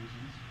different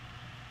reasons.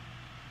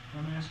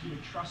 And I'm going to ask you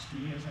to trust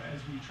me as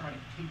we try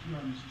to take you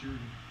on this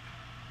journey.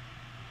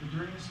 But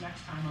during this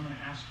next time, I'm going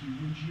to ask you,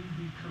 would you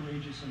be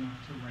courageous enough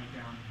to write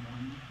down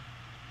one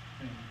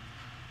thing,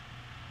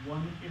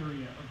 one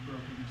area of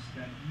brokenness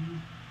that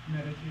you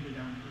meditated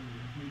on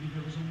earlier? Maybe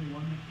there was only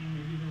one that came,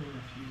 maybe there were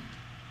a few.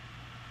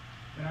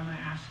 But I'm going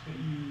to ask that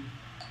you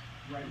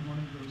write one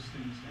of those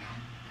things down.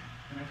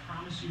 And I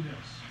promise you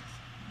this,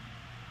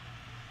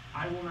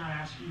 I will not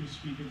ask you to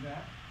speak of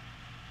that,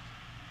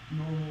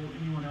 nor will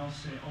anyone else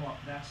say, oh,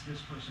 that's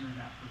this person or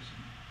that person.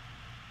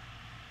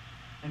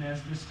 And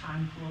as this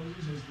time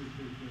closes, as the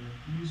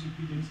music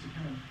begins to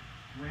kind of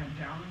ramp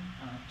down,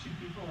 two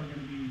people are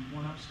going to be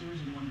one upstairs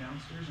and one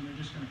downstairs, and they're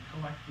just going to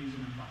collect these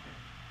in a bucket.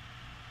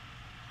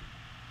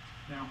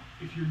 Now,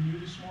 if you're new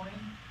this morning,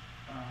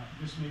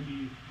 this may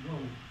be,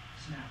 whoa,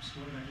 snaps,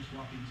 what did I just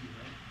walk into,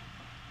 right?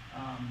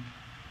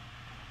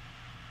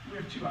 We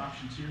have two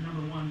options here.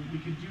 Number one, we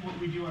could do what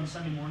we do on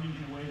Sunday morning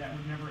in a way that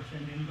would never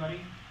offend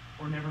anybody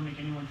or never make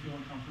anyone feel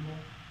uncomfortable.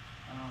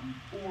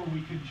 Or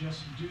we could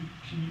just do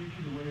community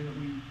the way that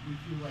we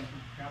feel like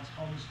God's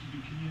called us to do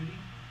community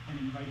and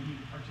invite you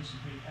to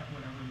participate at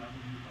whatever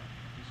level you'd like to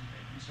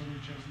participate. And so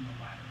we've chosen the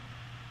latter.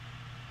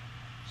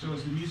 So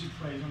as the music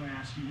plays, I'm going to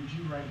ask you, would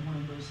you write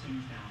one of those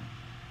things down?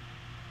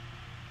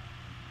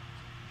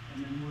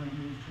 And then we're going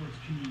to move towards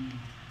communion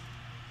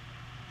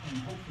and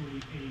hopefully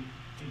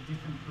a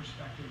different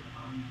perspective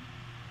on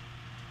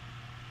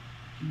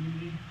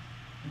community,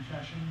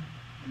 confession,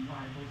 and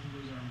why both of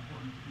those are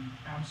important and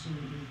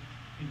absolutely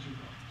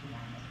integral to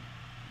one another.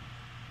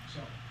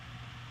 So,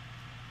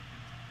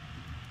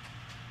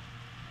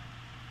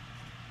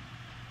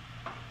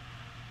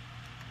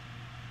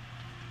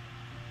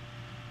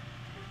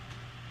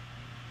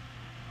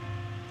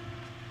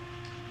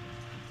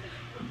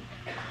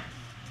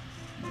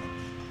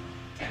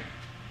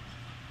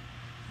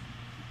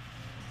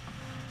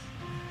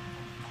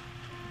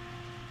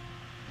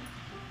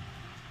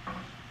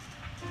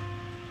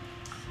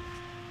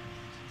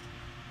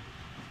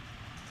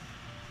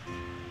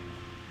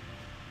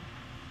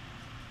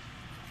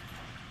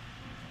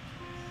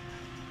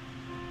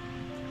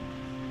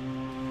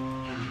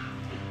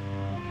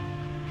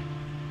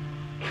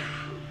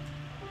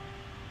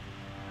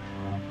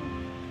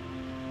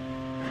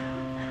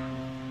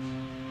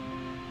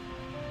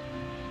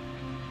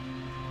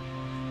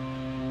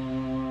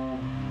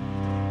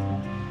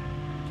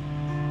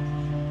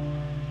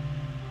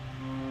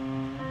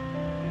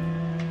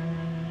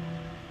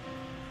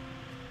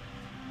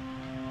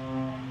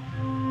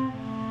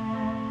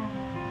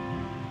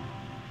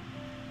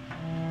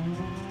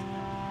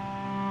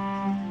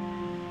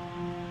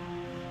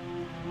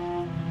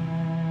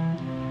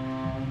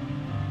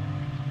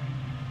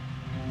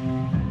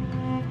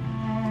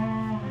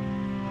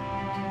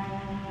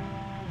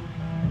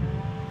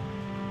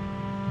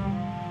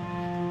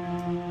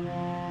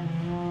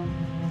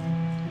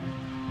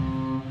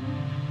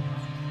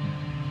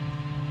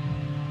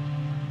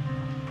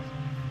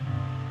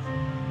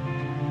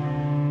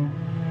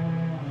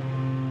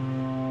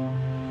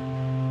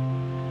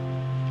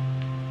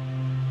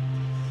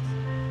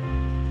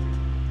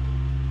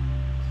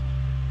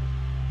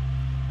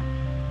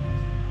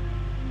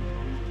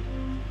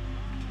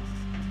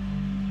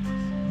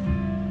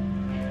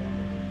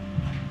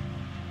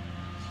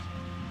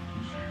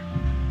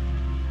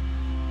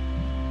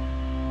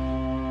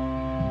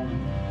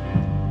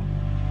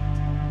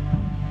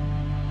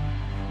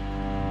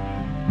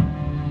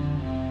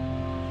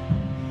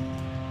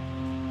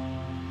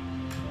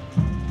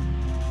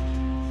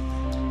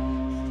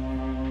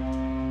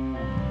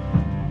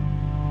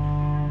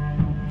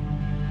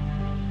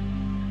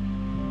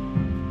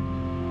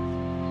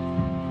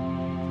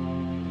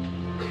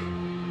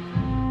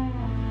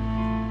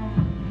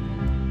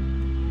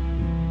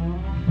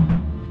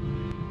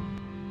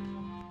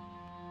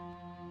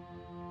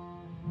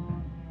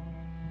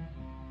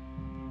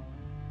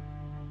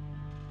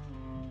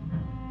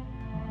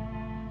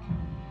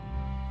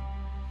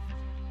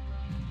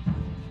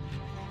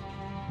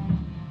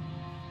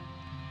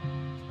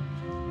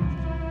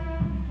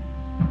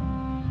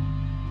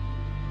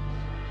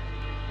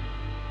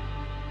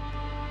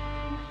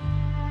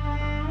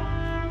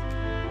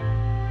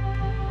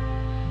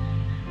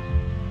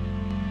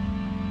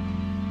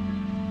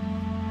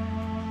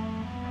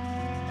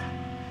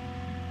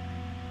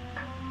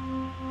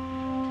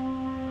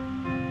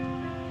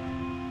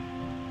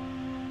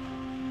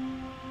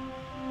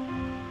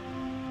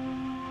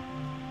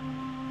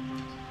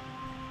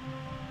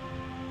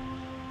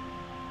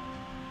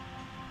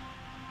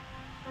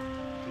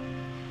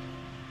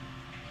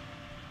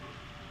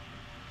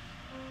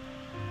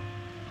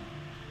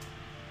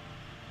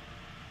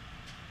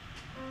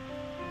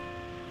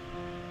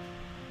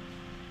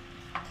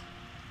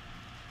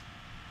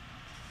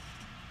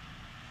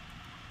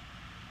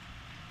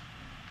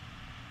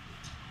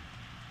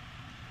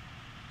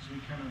 we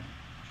kind of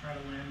try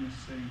to land this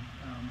thing,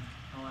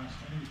 I'll ask,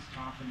 I think it's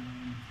Top and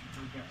Lane,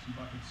 we've got some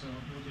buckets, so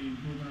we'll be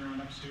moving around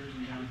upstairs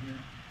and down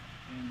here,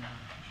 and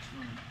just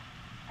run.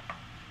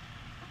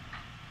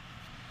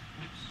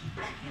 Oops,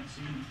 can't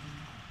see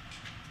anything.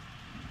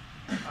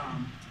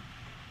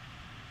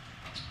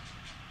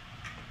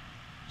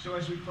 So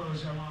as we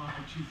close, I want to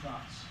offer two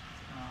thoughts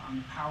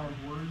on the power of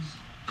words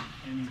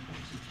and the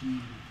importance of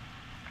community.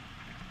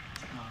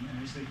 And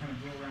as they kind of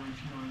go around,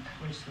 if you want to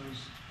place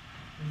those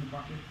in the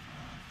bucket.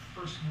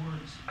 First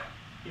words,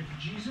 if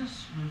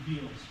Jesus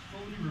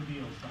fully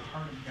reveals the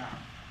heart of God,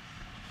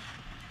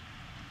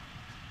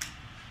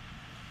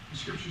 The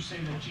scriptures say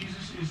that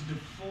Jesus is the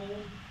full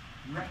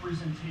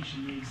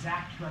representation, the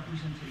exact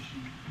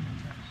representation,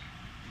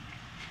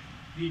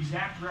 the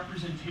exact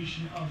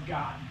representation of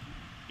God.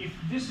 If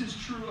this is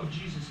true of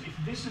Jesus, if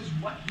this is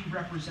what he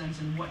represents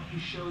and what he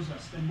shows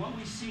us, then what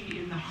we see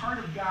in the heart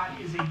of God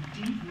is a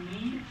deep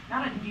need,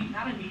 not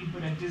a need,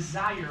 but a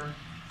desire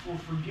for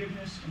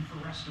forgiveness and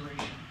for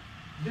restoration.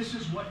 This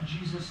is what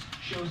Jesus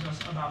shows us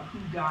about who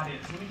God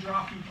is. Let me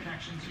draw a few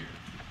connections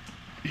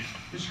here.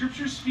 The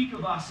scriptures speak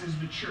of us as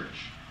the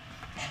church,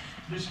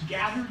 this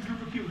gathered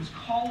group of people, this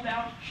called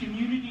out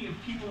community of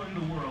people in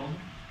the world,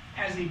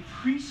 as a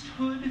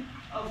priesthood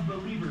of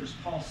believers,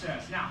 Paul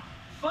says. Now,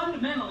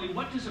 fundamentally,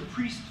 what does a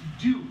priest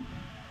do?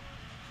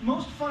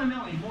 Most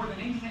fundamentally, more than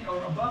anything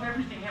or above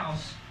everything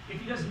else, if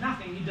he does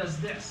nothing, he does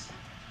this.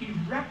 He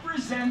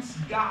represents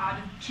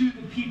God to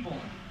the people.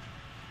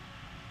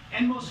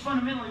 And most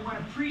fundamentally, when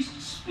a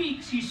priest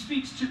speaks, he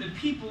speaks to the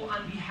people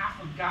on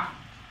behalf of God.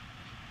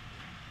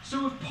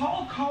 So if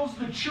Paul calls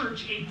the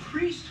church a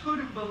priesthood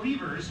of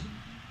believers,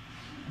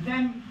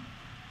 then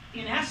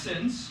in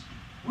essence,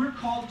 we're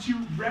called to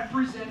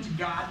represent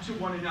God to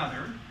one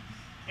another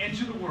and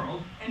to the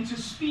world, and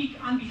to speak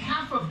on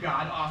behalf of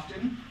God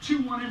often to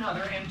one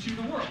another and to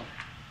the world.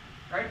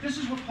 Right? This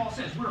is what Paul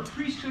says. We're a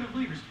priesthood of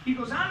believers. He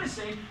goes on to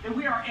say that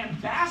we are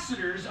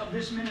ambassadors of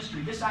this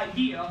ministry, this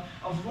idea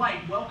of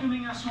light,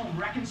 welcoming us home,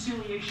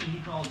 reconciliation, he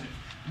calls it,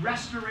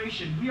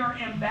 restoration. We are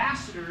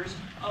ambassadors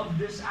of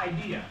this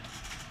idea.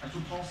 That's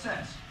what Paul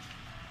says.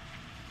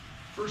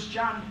 1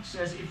 John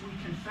says, if we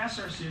confess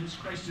our sins,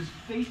 Christ is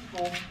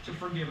faithful to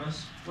forgive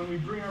us. When we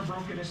bring our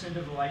brokenness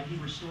into the light, he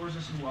restores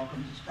us and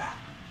welcomes us back.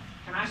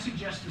 Can I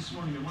suggest this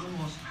morning that one of the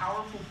most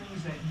powerful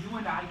things that you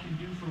and I can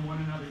do for one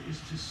another is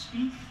to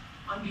speak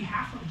on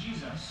behalf of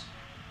Jesus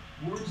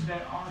words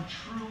that are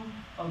true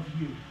of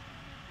you.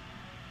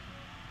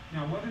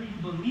 Now, whether you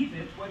believe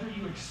it, whether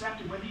you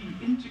accept it, whether you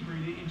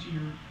integrate it into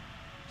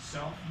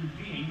yourself, your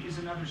being, is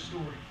another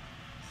story.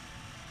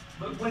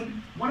 But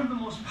one of the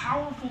most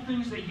powerful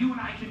things that you and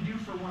I can do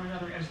for one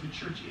another as the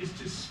church is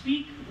to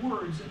speak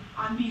words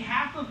on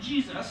behalf of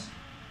Jesus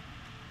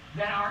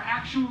that are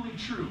actually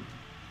true,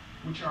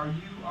 which are,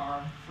 you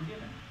are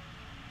forgiven.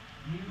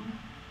 You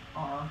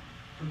are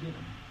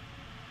forgiven.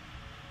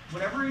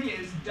 Whatever it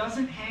is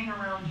doesn't hang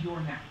around your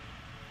neck.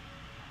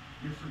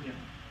 You're forgiven.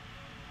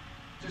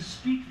 To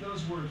speak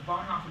those words,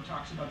 Bonhoeffer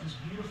talks about this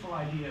beautiful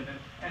idea that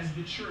as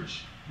the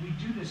church, we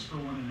do this for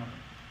one another.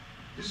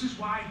 This is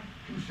why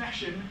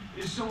confession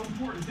is so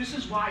important. This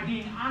is why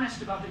being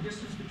honest about the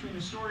distance between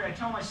the story I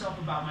tell myself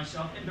about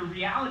myself and the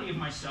reality of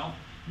myself,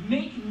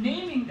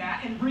 naming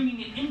that and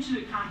bringing it into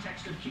the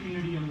context of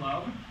community and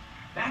love,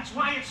 that's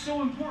why it's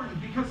so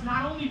important, because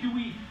not only do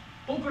we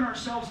open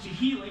ourselves to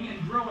healing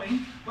and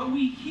growing, but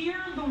we hear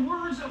the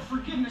words of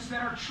forgiveness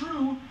that are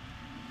true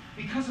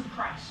because of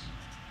Christ.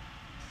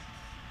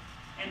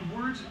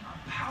 And words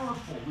are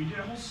powerful. We did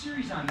a whole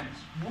series on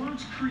this.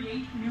 Words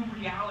create new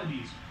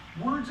realities.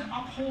 Words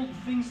uphold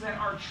things that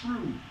are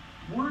true.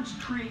 Words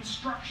create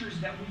structures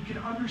that we can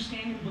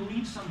understand and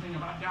believe something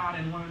about God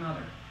and one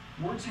another.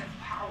 Words have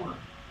power.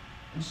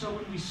 And so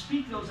when we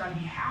speak those on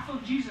behalf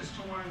of Jesus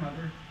to one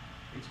another,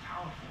 it's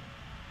powerful.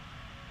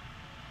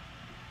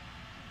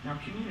 Now,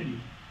 community.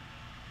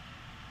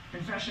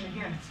 Confession,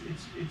 again,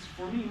 it's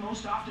for me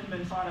most often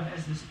been thought of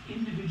as this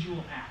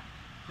individual act.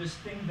 This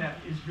thing that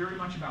is very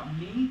much about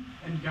me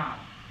and God.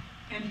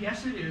 And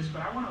yes, it is,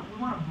 but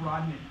we want to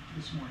broaden it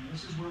this morning.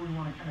 This is where we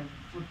want to kind of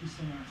flip this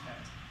thing on its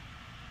head.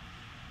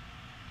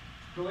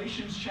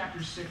 Galatians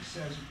chapter 6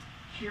 says,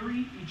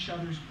 carry each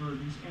other's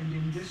burdens, and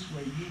in this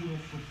way you will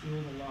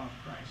fulfill the law of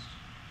Christ.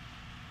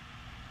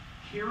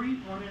 Carry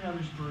one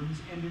another's burdens,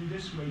 and in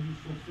this way you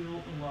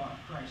fulfill the law of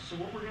Christ. So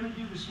what we're going to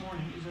do this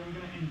morning is I'm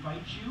going to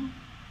invite you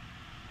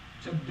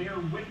to bear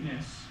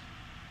witness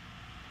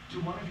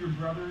to one of your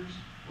brothers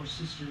or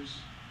sisters'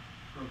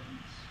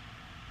 brokenness.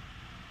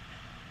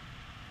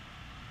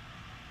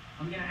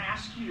 I'm going to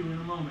ask you in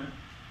a moment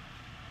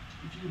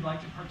if you would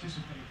like to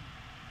participate,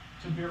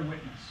 to bear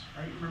witness.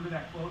 Right? Remember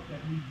that quote that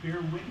we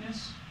bear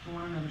witness to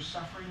one another's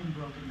suffering and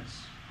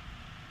brokenness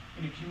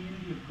in a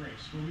community of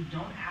grace, where we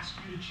don't ask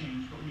you to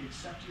change, but we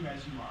accept you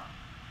as you are.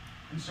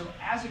 And so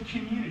as a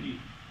community,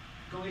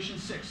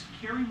 Galatians 6,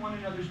 carry one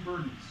another's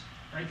burdens.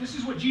 Right? This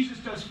is what Jesus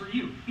does for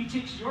you. He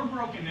takes your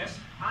brokenness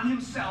on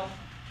himself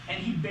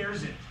and he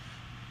bears it.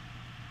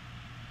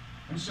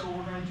 And so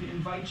we're going to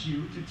invite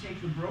you to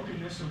take the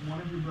brokenness of one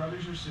of your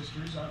brothers or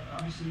sisters.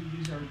 Obviously,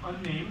 these are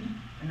unnamed,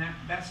 and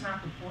that's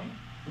not the point.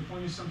 The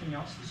point is something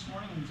else this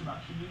morning, and it's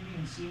about community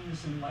and seeing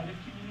this in light of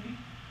community.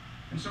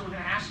 And so we're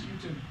going to ask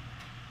you to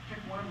pick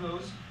one of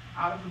those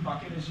out of the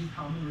bucket as you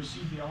come and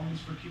receive the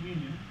elements for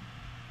communion.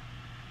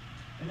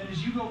 And then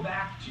as you go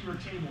back to your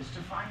tables,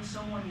 to find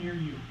someone near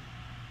you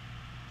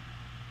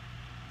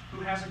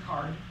who has a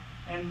card,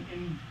 and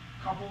in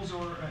couples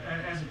or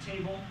as a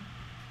table,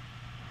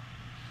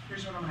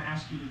 here's what I'm going to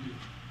ask you to do.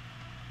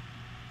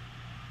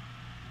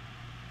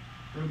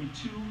 There will be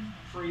two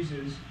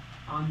phrases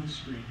on the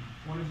screen.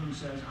 One of them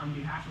says, on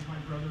behalf of my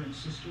brother and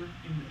sister,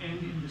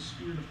 and in the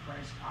Spirit of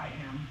Christ, I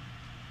am.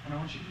 And I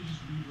want you to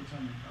just read what's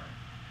on your card.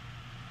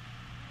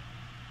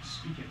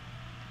 Speak it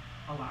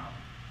aloud.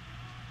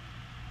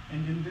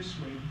 And in this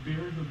way,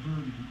 bear the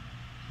burden,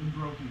 the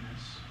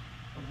brokenness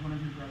of one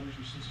of your brothers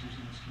or sisters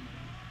in this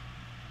community.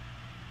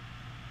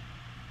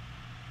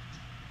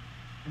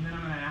 And then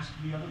I'm going to ask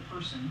the other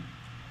person,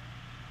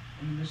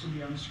 and this will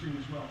be on the screen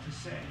as well, to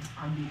say,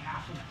 on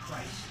behalf of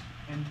Christ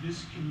and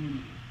this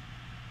community,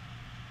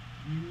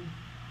 you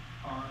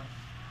are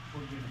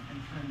forgiven.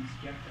 And friends,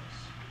 get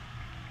this.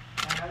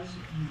 As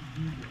you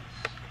do this,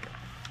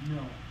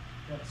 know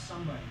that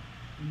somebody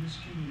in this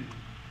community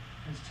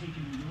has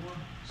taken your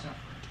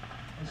suffering,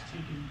 has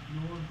taken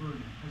your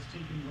burden, has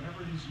taken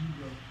whatever it is you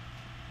wrote,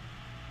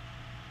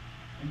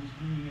 and is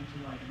bringing it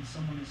to light. And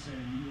someone is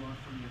saying, you are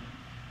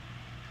forgiven.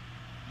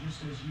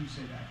 Just as you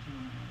say that to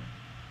one another.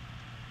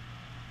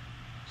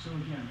 So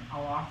again,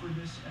 I'll offer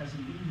this as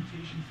an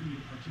invitation for you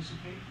to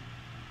participate.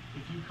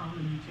 If you come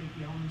and you take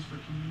the elements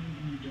for communion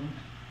and you don't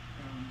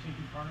take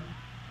your card,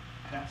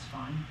 that's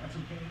fine. That's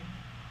okay.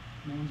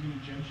 No one's going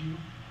to judge you.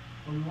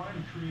 But we wanted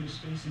to create a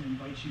space and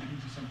invite you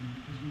into something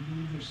because we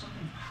believe there's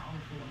something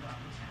powerful about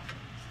what's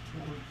happening,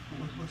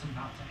 what's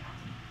about to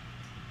happen.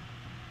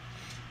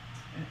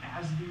 And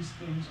as these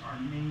things are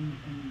named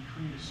and we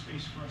create a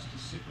space for us to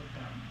sit with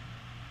them,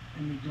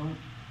 and we don't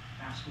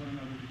ask one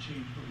another to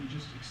change, but we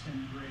just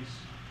extend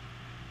grace,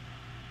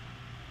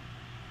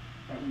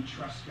 that we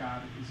trust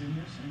God is in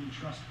this, and we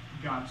trust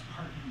God's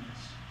part in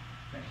this,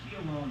 that He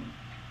alone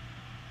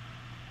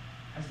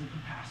has the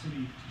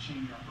capacity to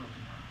change our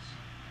broken hearts,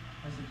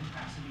 has the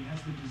capacity,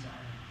 has the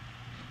desire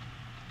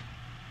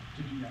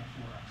to do that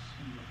for us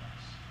and with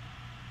us.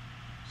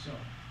 So,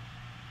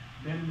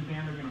 Ben and the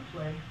band are going to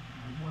play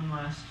one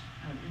last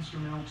kind of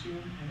instrumental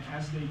tune, and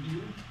as they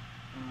do,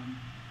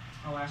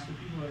 I'll ask the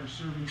people that are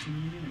serving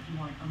communion, if you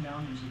want to come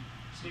down, there's a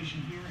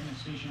station here and a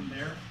station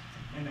there,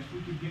 and if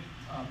we could get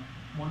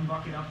one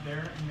bucket up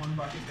there and one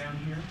bucket down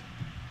here.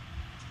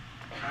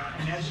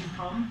 And as you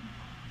come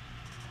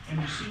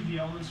and receive the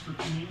elements for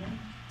communion,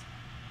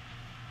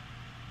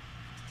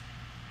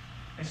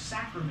 a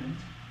sacrament,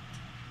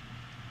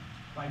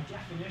 by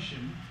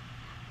definition,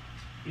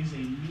 is a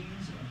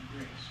means of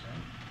grace,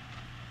 right?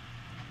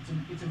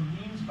 It's a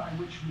means by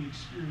which we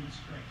experience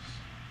grace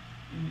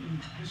in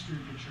the history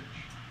of the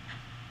church.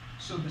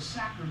 So the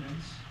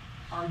sacraments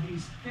are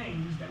these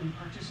things that we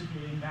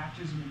participate in,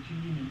 baptism and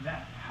communion,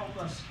 that help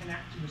us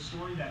connect to the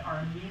story, that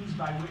are a means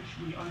by which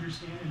we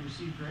understand and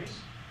receive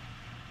grace.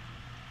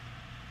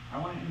 I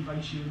want to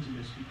invite you into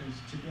this because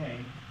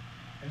today,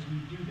 as we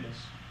do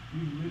this,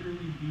 we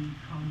literally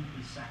become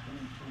a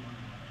sacrament for one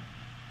another.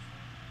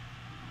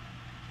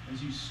 As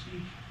you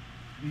speak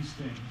these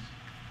things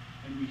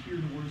and we hear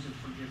the words of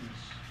forgiveness,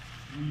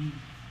 we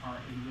are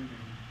a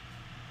living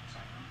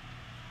sacrament,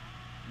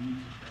 a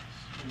means of grace,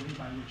 the way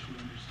by which we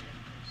understand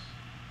grace.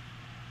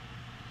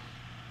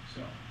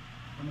 So,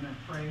 I'm going to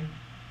pray,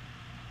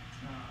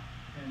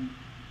 and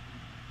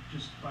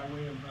just by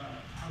way of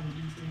how we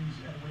do things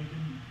at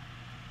Awaken,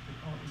 they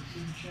call it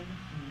infusion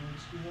in the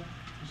old school.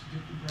 Just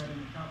dip the bread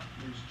in the cup.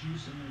 There's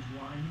juice and there's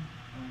wine,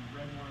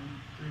 red wine,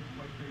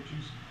 white grape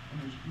juice,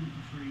 and there's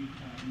gluten-free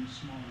in the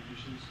smaller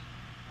dishes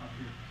up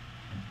here.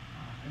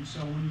 And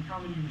so when you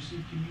come and you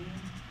receive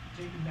communion,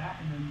 take that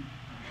and then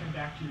head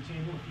back to your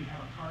table if you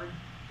have a card.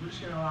 We're just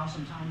going to allow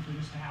some time for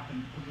this to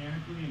happen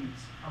organically, and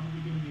it's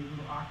probably going to be a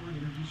little awkward.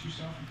 Introduce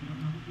yourself if you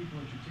don't know the people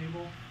at your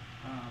table.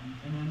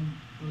 And then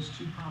those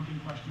two prompting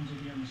questions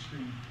will be on the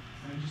screen.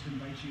 And I just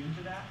invite you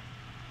into that.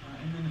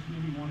 And then if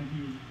maybe one of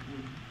you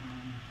would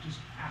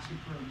just ask a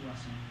prayer of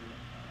blessing for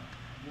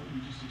what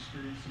we just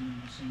experienced, and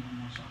then we'll sing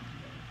one more song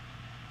together.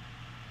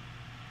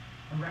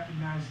 I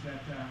recognize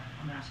that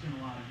I'm asking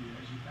a lot of you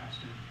as your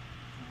pastor.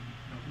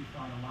 We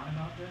thought a lot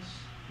about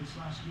this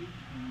last week,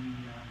 and we,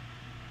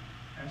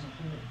 as a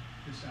whole,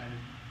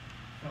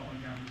 felt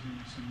like God was giving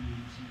us some need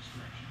and some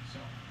direction.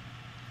 So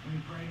let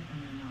me pray, and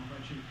then I'll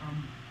invite you to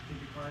come,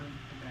 take a card, and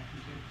get back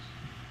to your tables.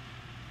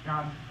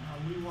 God,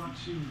 we want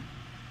to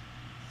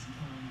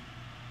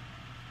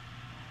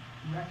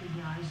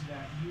recognize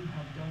that you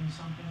have done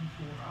something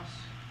for us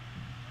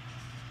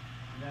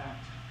that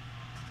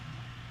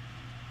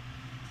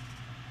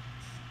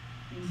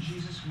in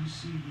Jesus we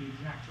see the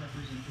exact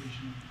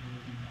representation of the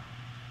living God.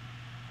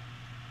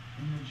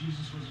 And that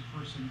Jesus was a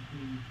person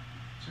who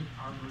took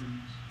our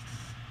burdens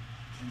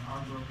and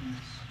our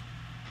brokenness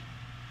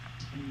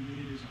and he made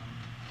it his own.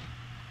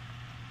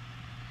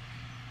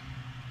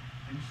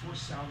 And for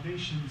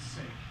salvation's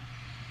sake,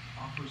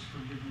 offers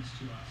forgiveness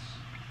to us.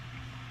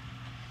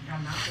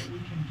 God, not that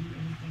we can do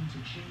anything to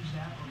change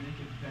that or make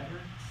it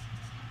better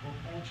or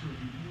alter it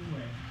in any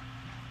way,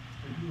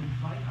 but you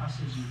invite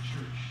us as your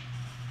church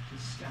to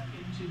step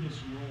into this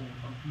role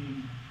of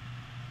being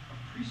a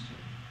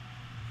priesthood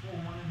for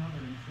one another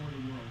and for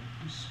the world,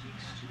 who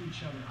speaks to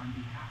each other on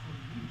behalf of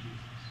you,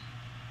 Jesus.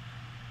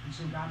 And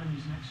so, God, in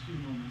these next few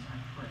moments, I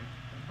pray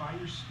that by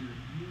your Spirit,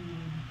 you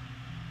would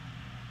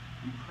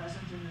be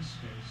present in this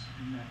space,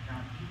 and that,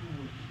 God, people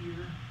would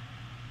hear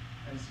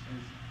as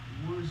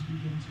words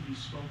begin to be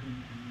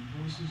spoken and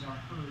voices are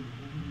heard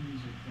over the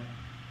music, that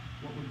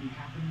what would be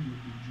happening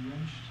would be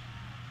drenched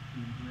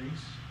in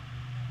grace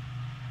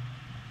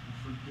and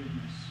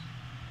forgiveness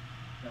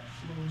that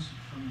flows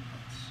from the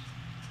hearts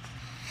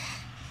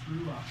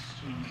through us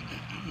to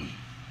another.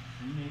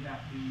 And may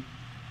that be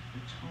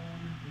the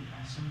tone, the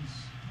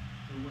essence,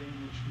 the way in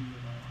which we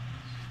live our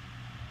lives.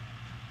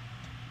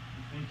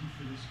 We thank you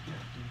for this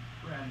gift of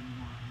bread and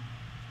wine,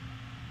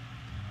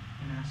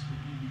 and ask that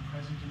you be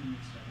present in the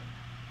midst of it.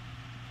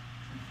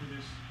 And for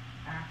this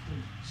act of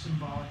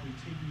symbolically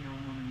taking on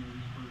one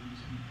another's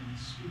burdens and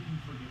speaking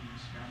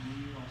forgiveness, God, may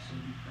you also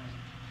be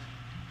present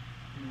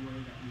in a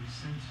way that we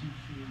sense you,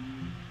 feel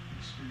you,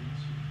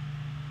 experience you.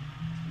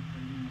 We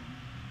pray in your name.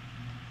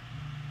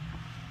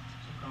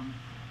 So come.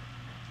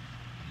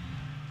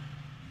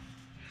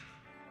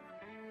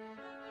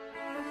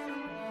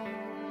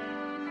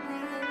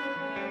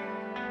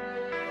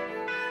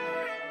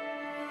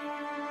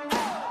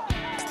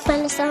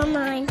 Find us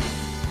online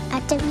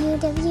at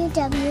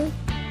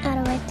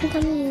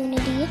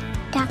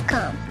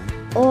www.awakencommunity.com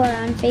or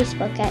on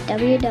Facebook at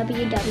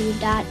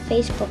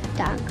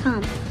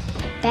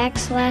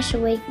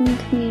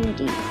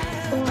www.facebook.com/awakencommunity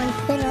or on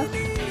Twitter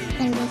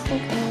and Awaken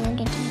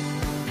Community.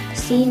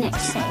 See you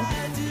next time.